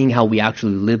in seeing how we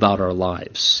actually live out our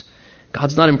lives.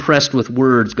 God's not impressed with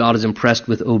words. God is impressed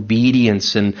with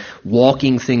obedience and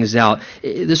walking things out.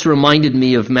 This reminded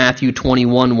me of Matthew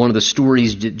 21, one of the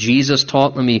stories that Jesus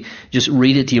taught. Let me just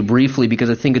read it to you briefly because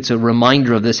I think it's a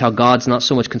reminder of this, how God's not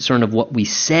so much concerned of what we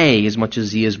say as much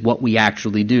as he is what we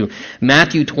actually do.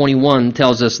 Matthew 21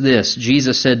 tells us this.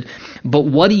 Jesus said, "But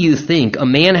what do you think? A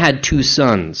man had 2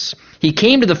 sons. He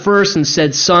came to the first and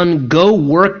said, 'Son, go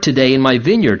work today in my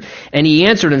vineyard.' And he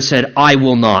answered and said, 'I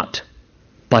will not.'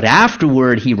 But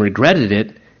afterward he regretted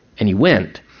it, and he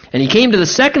went. And he came to the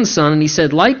second son, and he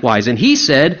said likewise. And he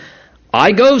said,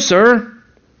 'I go, sir.'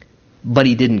 But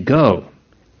he didn't go.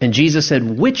 And Jesus said,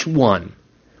 'Which one?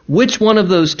 Which one of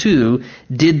those 2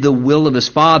 did the will of his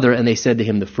father?' And they said to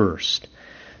him, 'The first.'"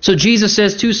 So Jesus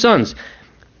says 2 sons.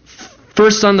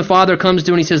 First son the father comes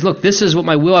to and he says, "Look, this is what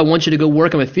my will. I want you to go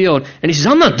work in my field." And he says,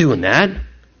 "I'm not doing that."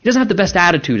 He doesn't have the best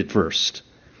attitude at first.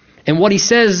 And what he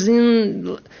says,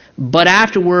 but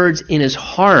afterwards in his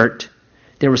heart,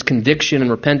 there was conviction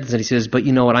and repentance. And he says, "But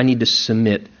you know what? I need to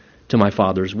submit to my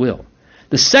father's will."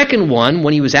 The second one,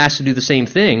 when he was asked to do the same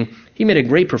thing, he made a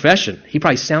great profession. He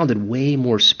probably sounded way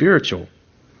more spiritual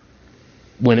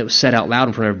when it was said out loud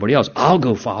in front of everybody else. "I'll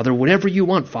go, Father. Whatever you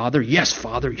want, Father. Yes,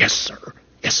 Father. Yes, sir.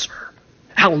 Yes, sir.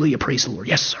 Hallelujah. Praise the Lord.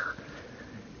 Yes, sir."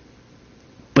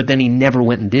 But then he never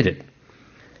went and did it.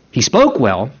 He spoke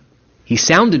well. He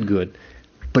sounded good,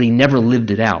 but he never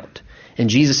lived it out. And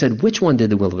Jesus said, which one did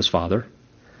the will of his father?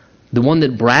 The one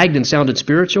that bragged and sounded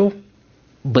spiritual,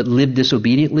 but lived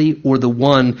disobediently, or the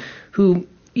one who,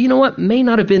 may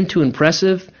not have been too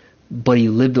impressive, but he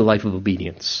lived a life of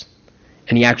obedience.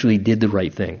 And he actually did the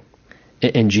right thing.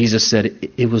 And Jesus said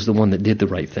it was the one that did the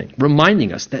right thing,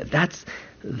 reminding us that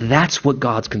that's what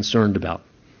God's concerned about.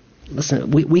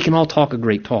 Listen, we can all talk a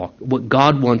great talk. What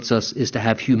God wants us is to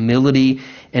have humility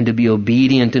and to be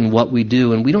obedient in what we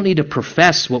do. And we don't need to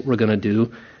profess what we're going to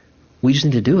do. We just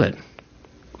need to do it.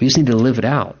 We just need to live it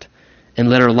out. And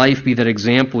let our life be that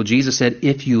example. Jesus said,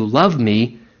 if you love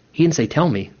me, he didn't say tell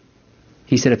me.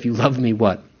 He said, if you love me,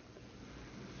 what?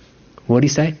 What did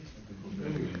he say?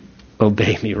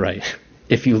 Obey me, right.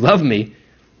 If you love me,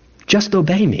 just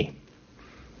obey me.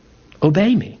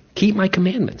 Obey me. Keep my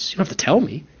commandments. You don't have to tell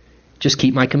me. Just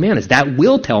keep my commandments. That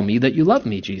will tell me that you love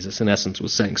me, Jesus in essence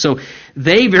was saying. So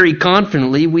they very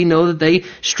confidently, we know that they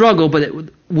struggle, but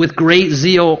with great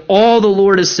zeal, all the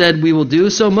Lord has said we will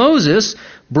do. So Moses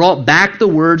brought back the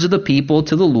words of the people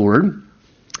to the Lord.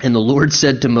 And the Lord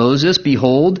said to Moses,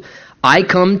 behold, I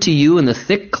come to you in the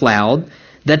thick cloud,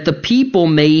 that the people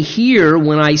may hear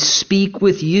when I speak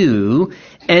with you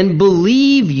and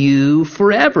believe you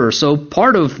forever. So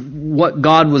part of what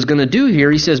God was going to do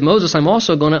here, he says, Moses, I'm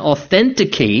also going to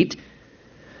authenticate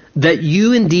that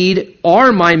you indeed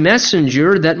are my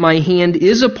messenger, that my hand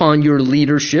is upon your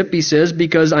leadership, he says,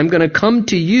 because I'm going to come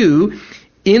to you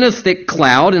in a thick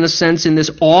cloud, in a sense, in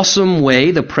this awesome way.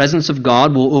 The presence of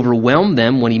God will overwhelm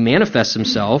them when he manifests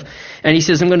himself. And he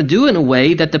says, I'm going to do it in a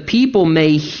way that the people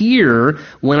may hear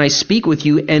when I speak with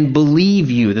you and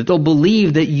believe you, that they'll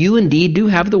believe that you indeed do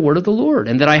have the word of the Lord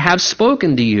and that I have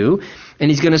spoken to you. And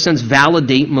he's going to, in a sense,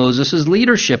 validate Moses'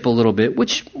 leadership a little bit,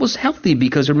 which was healthy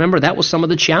because, remember, that was some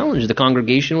of the challenge the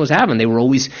congregation was having. They were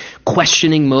always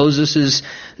questioning Moses'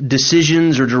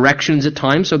 decisions or directions at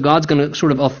times, so God's going to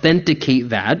sort of authenticate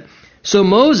that. So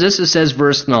Moses, it says,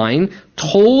 verse 9,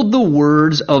 told the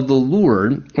words of the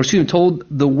Lord, told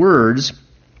the words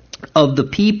of the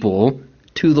people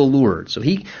to the Lord. So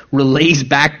he relays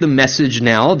back the message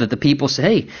now that the people say,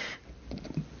 hey,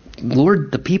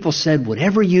 Lord, the people said,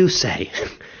 whatever you say,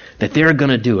 that they're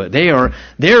going to do it.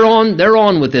 They're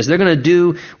on with this. They're going to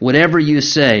do whatever you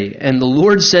say. And the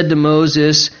Lord said to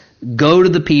Moses, go to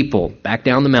the people. Back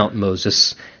down the mountain,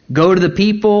 Moses. Go to the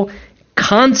people,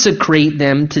 consecrate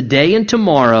them today and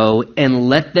tomorrow, and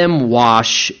let them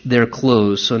wash their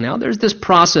clothes. So now there's this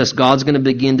process God's going to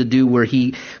begin to do where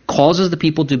he causes the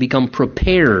people to become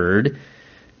prepared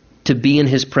to be in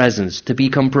his presence, to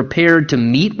become prepared to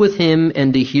meet with him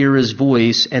and to hear his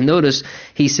voice. And notice,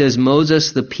 he says,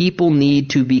 Moses, the people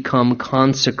need to become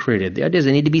consecrated. The idea is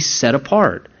they need to be set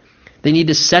apart. They need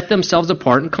to set themselves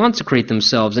apart and consecrate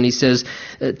themselves. And he says,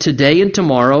 today and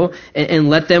tomorrow, and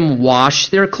let them wash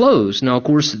their clothes. Now, of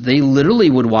course, they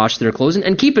literally would wash their clothes.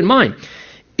 And keep in mind,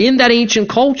 in that ancient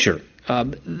culture,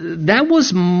 that was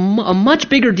a much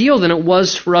bigger deal than it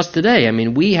was for us today. I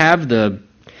mean, we have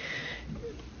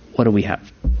what do we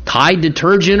have? Tide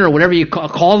detergent or whatever you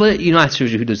call it. You know, that's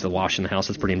usually who does the wash in the house.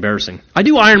 That's pretty embarrassing. I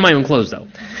do iron my own clothes though,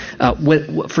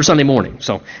 for Sunday morning.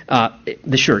 So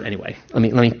the shirt anyway. Let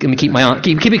me keep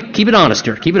keep it honest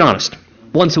here. Keep it honest.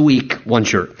 Once a week, one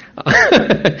shirt.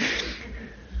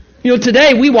 You know,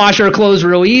 today we wash our clothes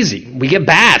real easy. We get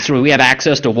baths where we have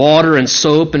access to water and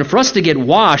soap, and for us to get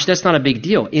washed, that's not a big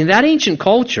deal. In that ancient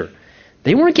culture,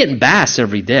 they weren't getting baths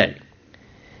every day.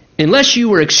 Unless you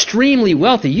were extremely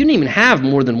wealthy, you didn't even have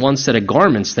more than one set of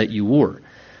garments that you wore.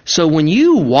 So when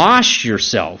you washed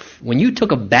yourself, when you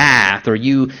took a bath or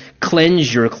you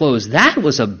cleansed your clothes, that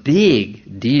was a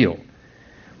big deal.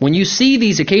 When you see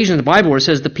these occasions in the Bible where it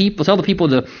says tell the people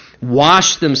to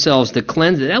wash themselves, to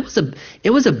cleanse it, it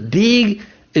was a big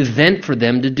event for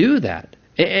them to do that.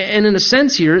 And in a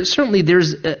sense here, certainly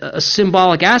there's a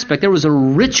symbolic aspect. There was a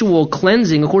ritual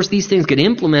cleansing. Of course, these things get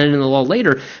implemented in the law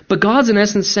later. But God's in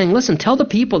essence saying, listen, tell the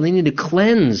people they need to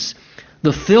cleanse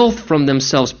the filth from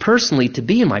themselves personally to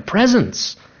be in my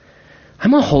presence.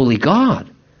 I'm a holy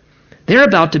God. They're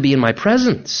about to be in my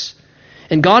presence.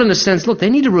 And God, in a sense, look,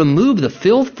 they need to remove the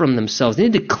filth from themselves. They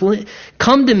need to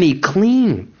come to me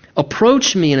clean.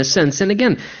 Approach me in a sense. And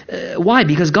again, why?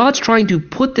 Because God's trying to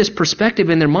put this perspective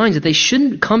in their minds that they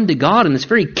shouldn't come to God in this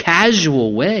very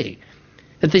casual way.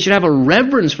 That they should have a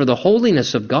reverence for the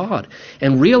holiness of God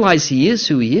and realize He is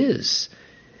who He is.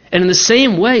 And in the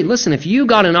same way, listen, if you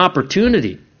got an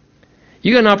opportunity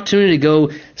to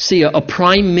go see a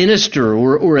prime minister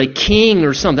or a king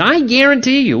or something, I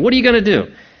guarantee you, what are you going to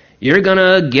do? You're going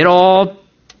to get all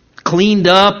cleaned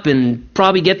up and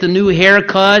probably get the new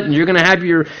haircut, and you're going to have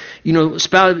your,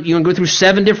 spouse, go through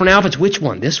 7 different outfits. Which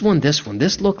one? This one,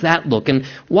 this look, that look. And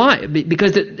why?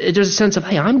 Because there's a sense of,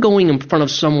 hey, I'm going in front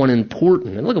of someone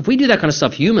important. And look, if we do that kind of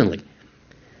stuff humanly,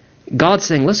 God's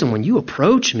saying, listen, when you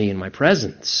approach me in my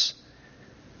presence,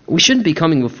 we shouldn't be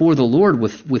coming before the Lord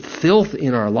with filth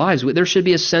in our lives. There should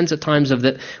be a sense at times of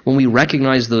that when we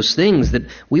recognize those things, that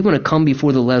we want to come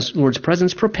before the Lord's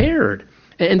presence prepared.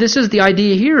 And this is the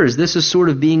idea here, is this is sort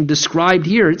of being described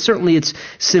here. Certainly it's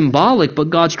symbolic, but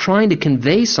God's trying to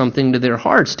convey something to their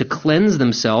hearts, to cleanse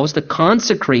themselves, to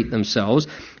consecrate themselves,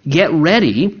 get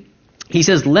ready. He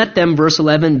says, let them, verse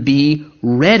 11, be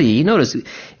ready. Notice,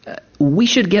 we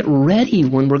should get ready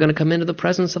when we're going to come into the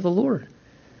presence of the Lord.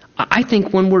 I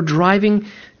think when we're driving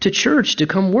to church to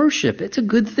come worship, it's a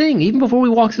good thing. Even before we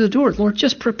walk through the door, Lord,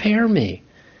 just prepare me.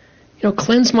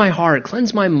 Cleanse my heart,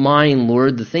 cleanse my mind,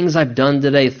 Lord, the things I've done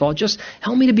today, just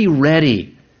help me to be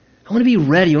ready. I want to be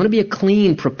ready. I want to be a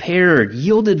clean, prepared,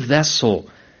 yielded vessel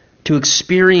to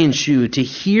experience you, to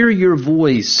hear your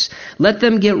voice. Let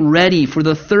them get ready for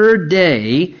the third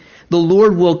day. The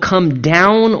Lord will come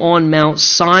down on Mount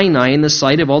Sinai in the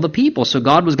sight of all the people. So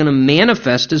God was going to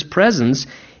manifest his presence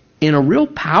in a real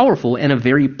powerful and a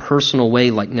very personal way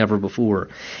like never before.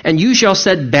 And you shall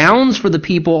set bounds for the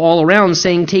people all around,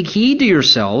 saying, take heed to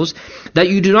yourselves that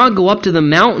you do not go up to the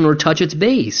mountain or touch its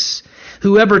base.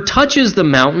 Whoever touches the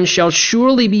mountain shall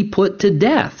surely be put to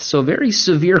death. So very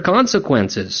severe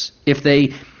consequences if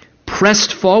they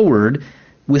pressed forward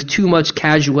with too much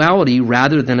casuality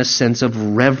rather than a sense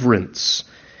of reverence.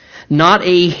 Not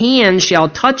a hand shall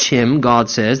touch him, God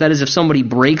says. That is, if somebody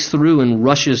breaks through and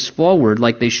rushes forward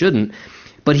like they shouldn't.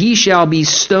 But he shall be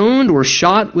stoned or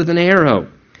shot with an arrow.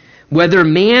 Whether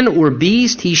man or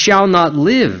beast, he shall not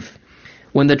live.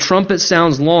 When the trumpet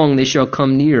sounds long, they shall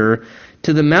come near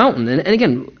to the mountain. And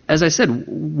again, as I said,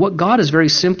 what God is very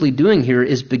simply doing here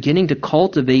is beginning to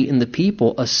cultivate in the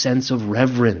people a sense of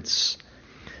reverence.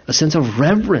 A sense of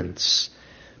reverence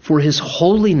for his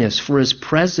holiness, for his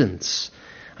presence.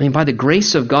 By the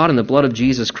grace of God and the blood of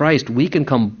Jesus Christ, we can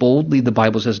come boldly, the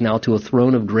Bible says now, to a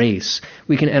throne of grace.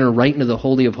 We can enter right into the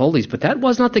Holy of Holies. But that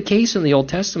was not the case in the Old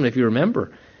Testament, if you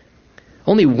remember.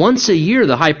 Only once a year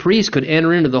the high priest could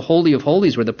enter into the Holy of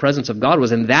Holies where the presence of God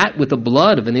was, and that with the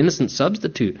blood of an innocent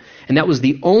substitute. And that was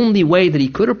the only way that he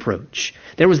could approach.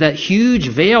 There was that huge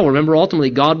veil, remember, ultimately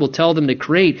God will tell them to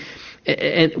create,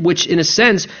 which in a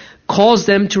sense calls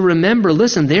them to remember,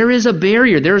 listen, there is a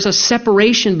barrier, there is a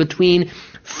separation between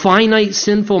finite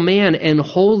sinful man and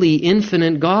holy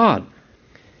infinite God.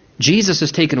 Jesus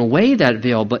has taken away that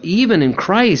veil, but even in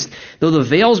Christ, though the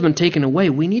veil's been taken away,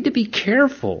 we need to be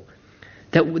careful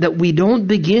that we don't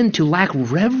begin to lack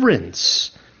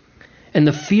reverence and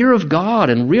the fear of God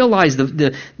and realize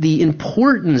the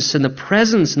importance and the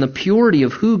presence and the purity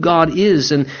of who God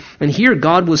is. And here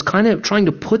God was kind of trying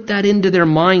to put that into their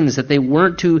minds, that they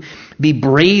weren't to be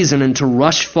brazen and to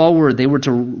rush forward. They were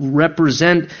to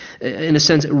represent, in a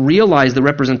sense, realize the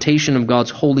representation of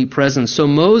God's holy presence. So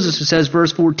Moses, it says,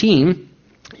 verse 14,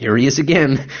 here he is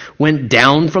again, went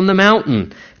down from the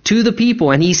mountain to the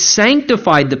people, and he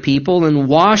sanctified the people and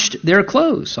washed their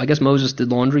clothes. I guess Moses did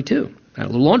laundry too. Got a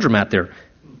little laundromat there.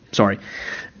 Sorry.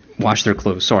 Wash their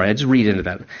clothes. Sorry, I just read into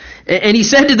that. And he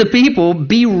said to the people,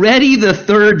 be ready the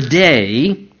third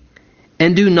day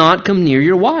and do not come near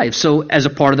your wives. So as a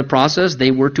part of the process, they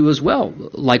were to as well.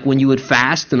 Like when you would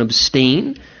fast and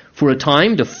abstain for a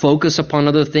time to focus upon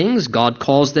other things, God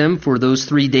calls them for those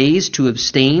 3 days to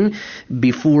abstain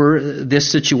before this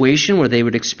situation where they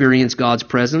would experience God's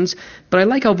presence. But I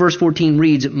like how verse 14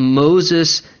 reads,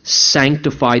 Moses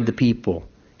sanctified the people.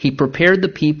 He prepared the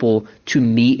people to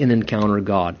meet and encounter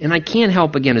God. And I can't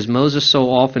help, again, as Moses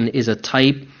so often is a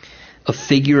type, a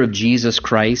figure of Jesus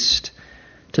Christ,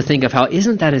 to think of how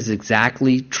isn't that is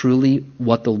exactly, truly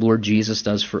what the Lord Jesus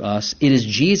does for us? It is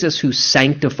Jesus who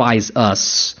sanctifies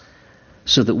us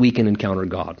so that we can encounter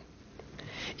God.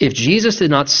 If Jesus did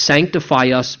not sanctify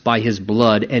us by his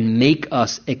blood and make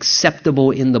us acceptable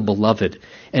in the beloved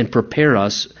and prepare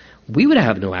us, we would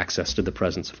have no access to the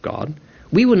presence of God.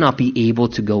 We would not be able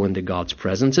to go into God's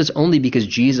presence. It's only because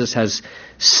Jesus has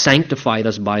sanctified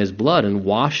us by his blood and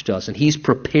washed us, and he's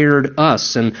prepared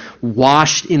us and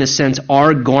washed, in a sense,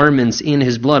 our garments in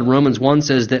his blood. Romans 1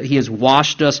 says that he has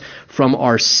washed us from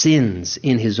our sins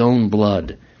in his own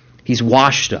blood. He's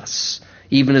washed us.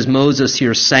 Even as Moses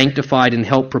here sanctified and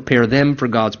helped prepare them for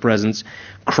God's presence,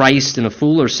 Christ, in a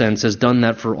fuller sense, has done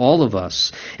that for all of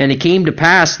us. And it came to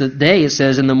pass that day, it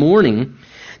says, in the morning,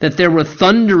 that there were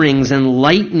thunderings and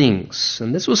lightnings.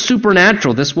 And this was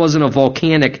supernatural. This wasn't a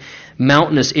volcanic,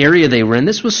 mountainous area they were in.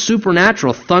 This was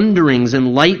supernatural. Thunderings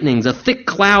and lightnings, a thick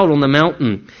cloud on the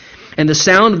mountain. And the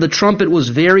sound of the trumpet was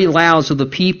very loud, so the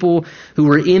people who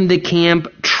were in the camp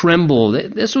trembled.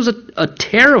 This was a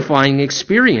terrifying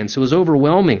experience. It was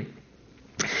overwhelming.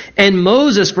 And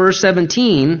Moses, verse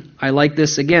 17, I like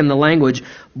this again, the language,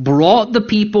 brought the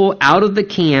people out of the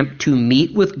camp to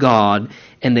meet with God,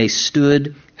 and they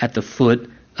stood at the foot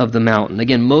of the mountain.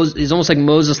 Again, Moses is almost like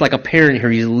Moses, like a parent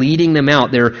here. He's leading them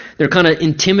out. They're kind of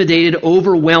intimidated,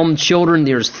 overwhelmed children.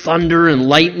 There's thunder and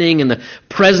lightning and the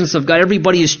presence of God.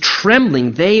 Everybody is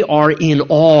trembling. They are in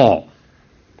awe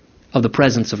of the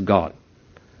presence of God.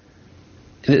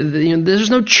 There's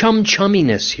no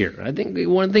chumminess here. I think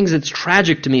one of the things that's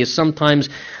tragic to me is sometimes,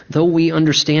 though we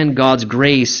understand God's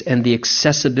grace and the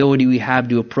accessibility we have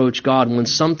to approach God, when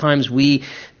sometimes we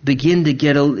begin to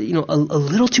get a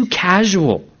little too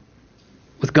casual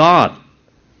with God.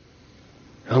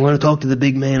 I'm going to talk to the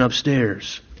big man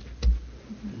upstairs.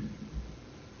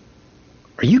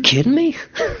 Are you kidding me?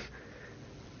 Do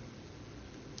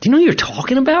you know what you're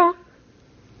talking about?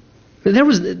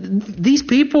 These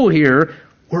people here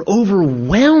were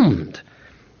overwhelmed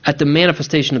at the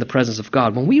manifestation of the presence of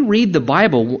God. When we read the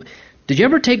Bible, did you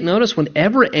ever take notice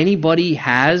whenever anybody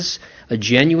has a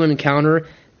genuine encounter,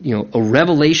 a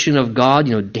revelation of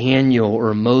God, Daniel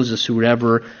or Moses,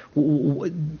 whoever,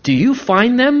 do you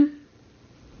find them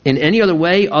in any other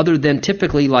way other than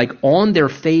typically like on their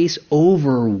face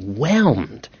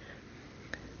overwhelmed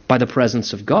by the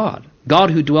presence of God?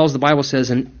 God who dwells, the Bible says,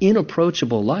 in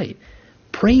inapproachable light.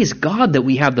 Praise God that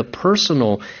we have the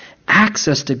personal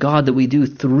access to God that we do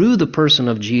through the person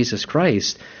of Jesus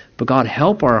Christ. But God,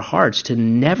 help our hearts to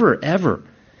never, ever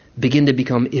begin to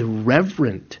become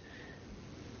irreverent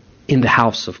in the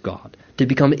house of God, to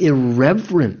become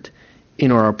irreverent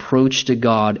in our approach to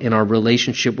God, in our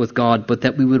relationship with God, but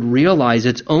that we would realize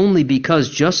it's only because,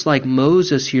 just like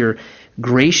Moses here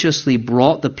graciously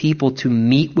brought the people to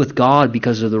meet with God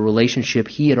because of the relationship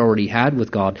he had already had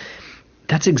with God,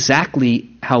 that's exactly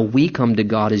how we come to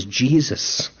God as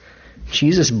Jesus.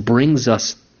 Jesus brings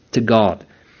us to God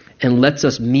and lets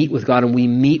us meet with God, and we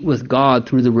meet with God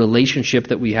through the relationship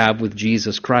that we have with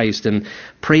Jesus Christ. And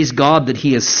praise God that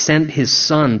he has sent his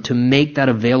Son to make that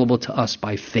available to us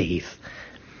by faith,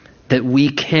 that we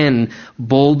can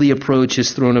boldly approach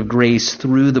his throne of grace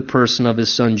through the person of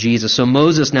his Son, Jesus. So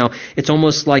Moses now, it's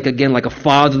almost like, again, like a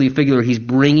fatherly figure. He's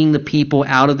bringing the people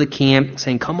out of the camp,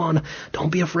 saying, come on, don't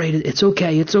be afraid. It's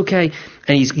okay, it's okay.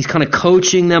 And he's kind of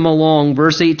coaching them along.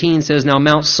 Verse 18 says, now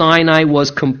Mount Sinai was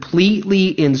completely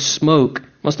in smoke.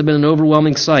 Must have been an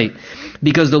overwhelming sight,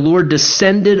 because the Lord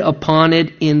descended upon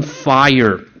it in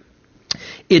fire.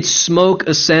 Its smoke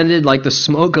ascended like the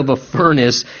smoke of a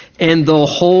furnace, and the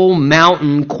whole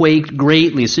mountain quaked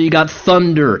greatly. So you got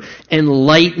thunder and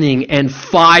lightning and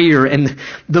fire, and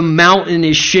the mountain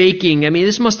is shaking. I mean,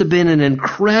 this must have been an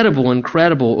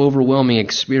incredible, overwhelming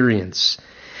experience.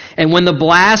 And when the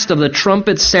blast of the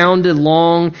trumpet sounded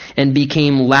long and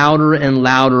became louder and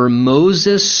louder,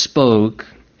 Moses spoke.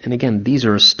 And again, these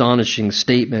are astonishing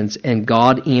statements. And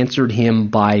God answered him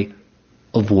by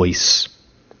a voice.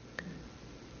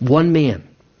 One man.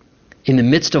 In the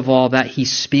midst of all that, he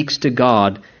speaks to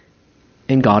God,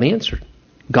 and God answered.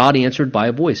 God answered by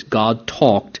a voice. God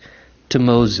talked to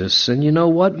Moses. And you know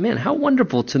what? Man, how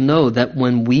wonderful to know that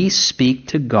when we speak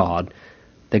to God,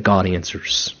 that God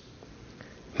answers.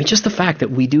 I mean, just the fact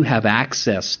that we do have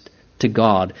access to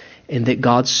God and that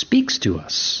God speaks to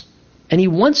us. And he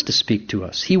wants to speak to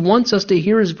us. He wants us to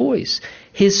hear his voice.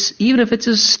 Even if it's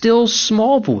his still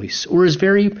small voice or his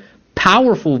very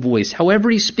powerful voice, however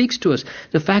he speaks to us,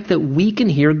 the fact that we can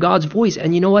hear God's voice.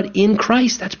 And you know what? In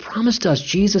Christ, that's promised us.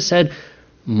 Jesus said,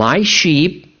 my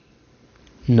sheep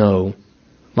know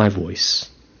my voice.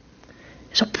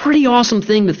 It's a pretty awesome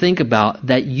thing to think about,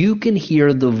 that you can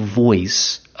hear the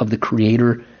voice of the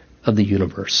creator of the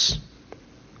universe.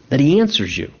 That he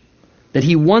answers you. That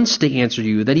he wants to answer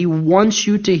you. That he wants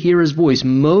you to hear his voice.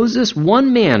 Moses,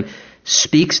 one man,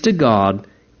 speaks to God,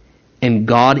 and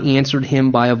God answered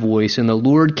him by a voice. And the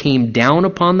Lord came down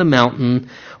upon the mountain,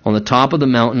 on the top of the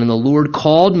mountain, and the Lord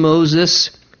called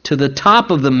Moses to the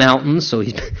top of the mountain. So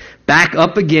he's back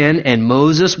up again, and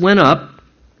Moses went up.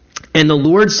 And the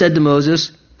Lord said to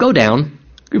Moses, go down.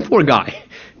 Poor guy.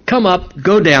 Come up,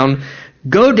 go down.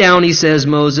 Go down, he says,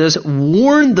 Moses,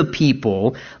 warn the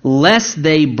people, lest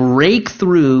they break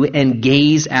through and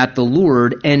gaze at the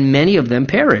Lord, and many of them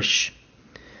perish.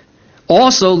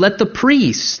 Also, let the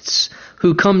priests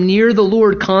who come near the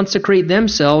Lord consecrate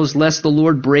themselves, lest the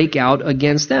Lord break out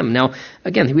against them. Now,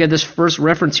 again, we have this first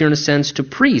reference here in a sense to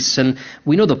priests, and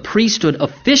we know the priesthood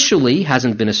officially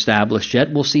hasn't been established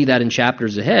yet. We'll see that in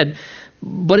chapters ahead.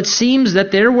 But it seems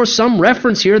that there was some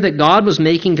reference here that God was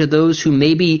making to those who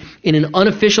maybe in an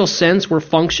unofficial sense were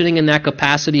functioning in that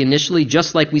capacity initially,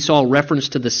 just like we saw a reference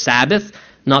to the Sabbath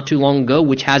not too long ago,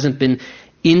 which hasn't been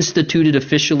instituted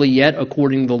officially yet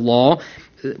according to the law.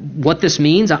 What this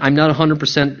means, I'm not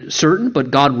 100% certain, but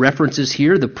God references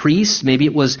here the priests. Maybe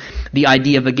it was the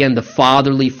idea of, again, the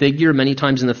fatherly figure. Many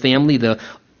times in the family, the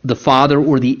The father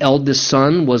or the eldest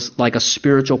son was like a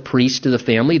spiritual priest to the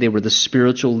family. They were the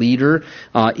spiritual leader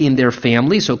in their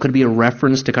family, so it could be a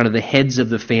reference to kind of the heads of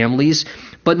the families.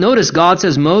 But notice God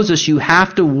says, Moses, you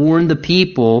have to warn the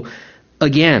people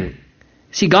again.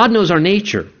 See, God knows our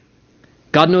nature.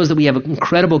 God knows that we have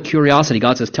incredible curiosity.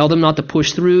 God says, tell them not to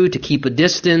push through, to keep a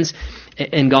distance.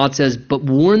 And God says, but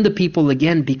warn the people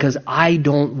again because I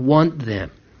don't want them.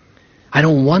 I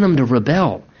don't want them to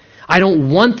rebel. I don't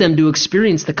want them to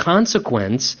experience the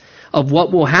consequence of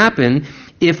what will happen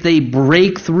if they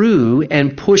break through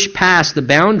and push past the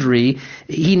boundary.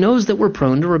 He knows that we're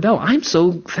prone to rebel. I'm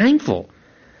so thankful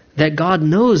that God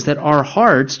knows that our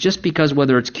hearts, just because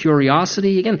whether it's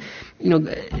curiosity, again,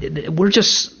 we're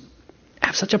just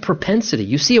have such a propensity.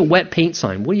 You see a wet paint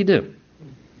sign, what do?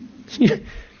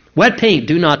 Wet paint,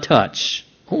 do not touch.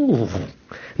 Oh,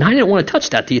 now I didn't want to touch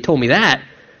that till you told me that.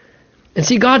 And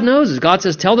see, God knows this. God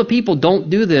says, tell the people, don't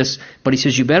do this. But he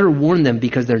says, you better warn them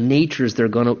because their natures, they're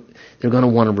going to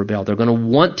want to rebel. They're going to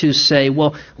want to say,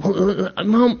 well,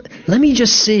 Mom, let me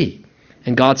just see.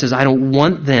 And God says, I don't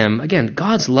want them. Again,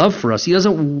 God's love for us. He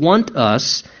doesn't want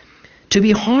us to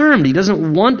be harmed. He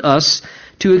doesn't want us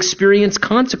to experience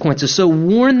consequences. So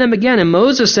warn them again. And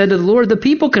Moses said to the Lord, the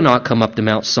people cannot come up to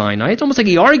Mount Sinai. It's almost like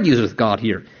he argues with God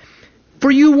here.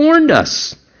 For you warned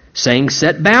us, saying,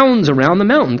 set bounds around the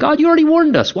mountain. God, you already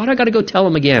warned us. Why do I got to go tell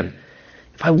them again?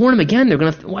 If I warn them again, they're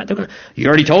going to. You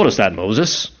already told us that,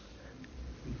 Moses.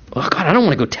 Oh, God, I don't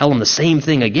want to go tell them the same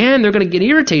thing again. They're going to get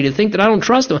irritated, think that I don't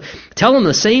trust them. Tell them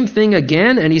the same thing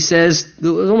again, and he says,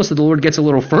 almost the Lord gets a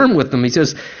little firm with them. He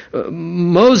says,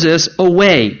 Moses,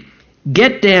 away,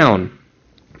 get down,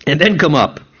 and then come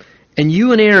up. And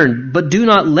you and Aaron, but do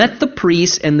not let the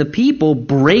priests and the people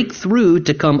break through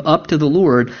to come up to the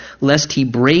Lord, lest he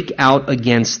break out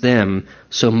against them.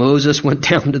 So Moses went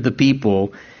down to the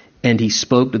people, and he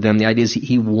spoke to them. The idea is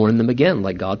he warned them again,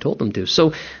 like God told him to.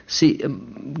 So, see,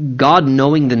 God,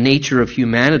 knowing the nature of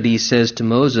humanity, says to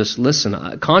Moses,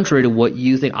 listen, contrary to what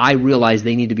you think, I realize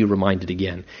they need to be reminded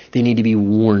again. They need to be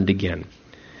warned again.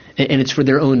 And it's for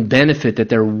their own benefit that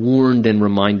they're warned and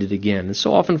reminded again. And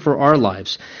so often for our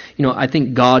lives, I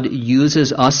think God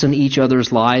uses us in each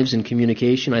other's lives in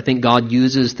communication. I think God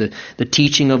uses the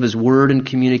teaching of his word in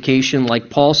communication. Like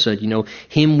Paul said,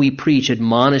 him we preach,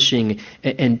 admonishing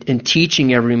and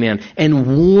teaching every man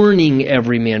and warning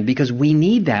every man, because we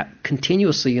need that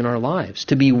continuously in our lives,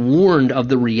 to be warned of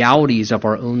the realities of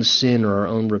our own sin or our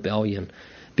own rebellion.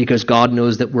 Because God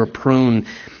knows that we're prone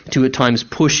to at times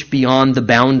push beyond the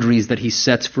boundaries that he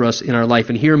sets for us in our life.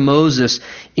 And here Moses,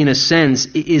 in a sense,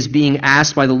 is being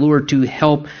asked by the Lord to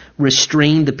help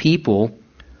restrain the people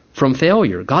from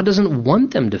failure. God doesn't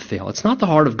want them to fail. It's not the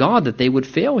heart of God that they would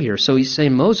fail here. So he's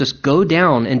saying, Moses, go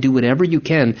down and do whatever you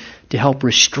can to help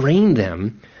restrain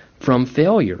them from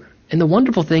failure. And the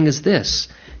wonderful thing is this.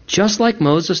 Just like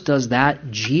Moses does that,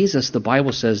 Jesus, the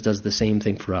Bible says, does the same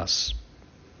thing for us.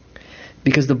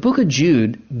 Because the book of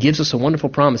Jude gives us a wonderful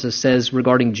promise that says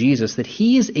regarding Jesus that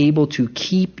he is able to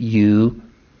keep you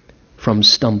from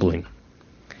stumbling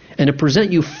and to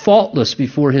present you faultless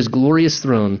before his glorious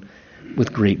throne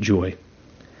with great joy.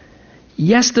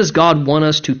 Yes, does God want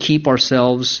us to keep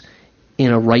ourselves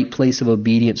in a right place of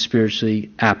obedience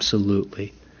spiritually?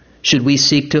 Absolutely. Should we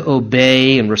seek to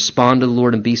obey and respond to the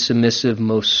Lord and be submissive?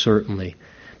 Most certainly.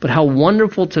 But how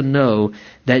wonderful to know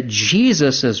that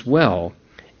Jesus as well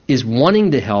is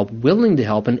wanting to help, willing to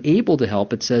help, and able to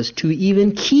help, it says, to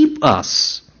even keep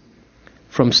us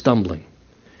from stumbling.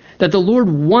 That the Lord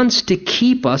wants to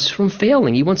keep us from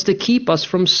failing. He wants to keep us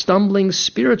from stumbling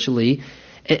spiritually,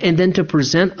 and then to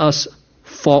present us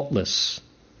faultless.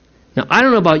 Now, I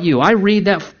don't know about you. I read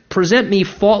that, present me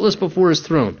faultless before his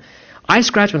throne. I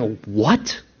scratch and go,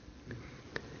 what?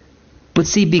 But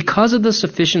see, because of the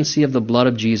sufficiency of the blood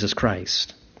of Jesus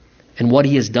Christ and what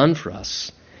he has done for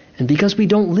us, and because we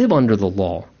don't live under the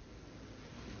law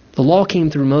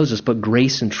came through Moses, but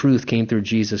grace and truth came through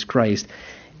Jesus Christ.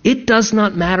 It does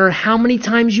not matter how many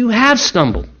times you have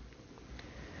stumbled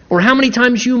or how many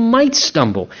times you might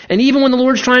stumble. And even when the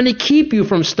Lord's trying to keep you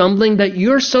from stumbling, that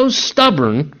you're so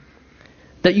stubborn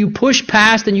that you push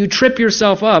past and you trip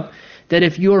yourself up, that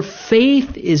if your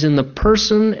faith is in the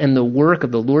person and the work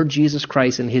of the Lord Jesus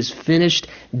Christ and his finished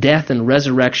death and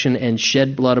resurrection and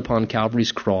shed blood upon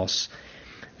Calvary's cross,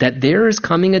 that there is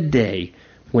coming a day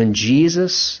when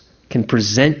Jesus can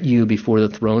present you before the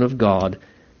throne of God,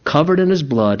 covered in his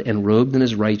blood and robed in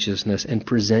his righteousness, and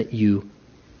present you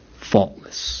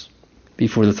faultless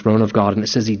before the throne of God. And it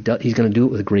says he's going to do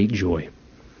it with great joy.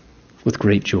 With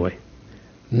great joy.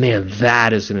 Man,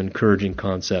 that is an encouraging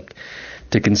concept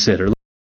to consider.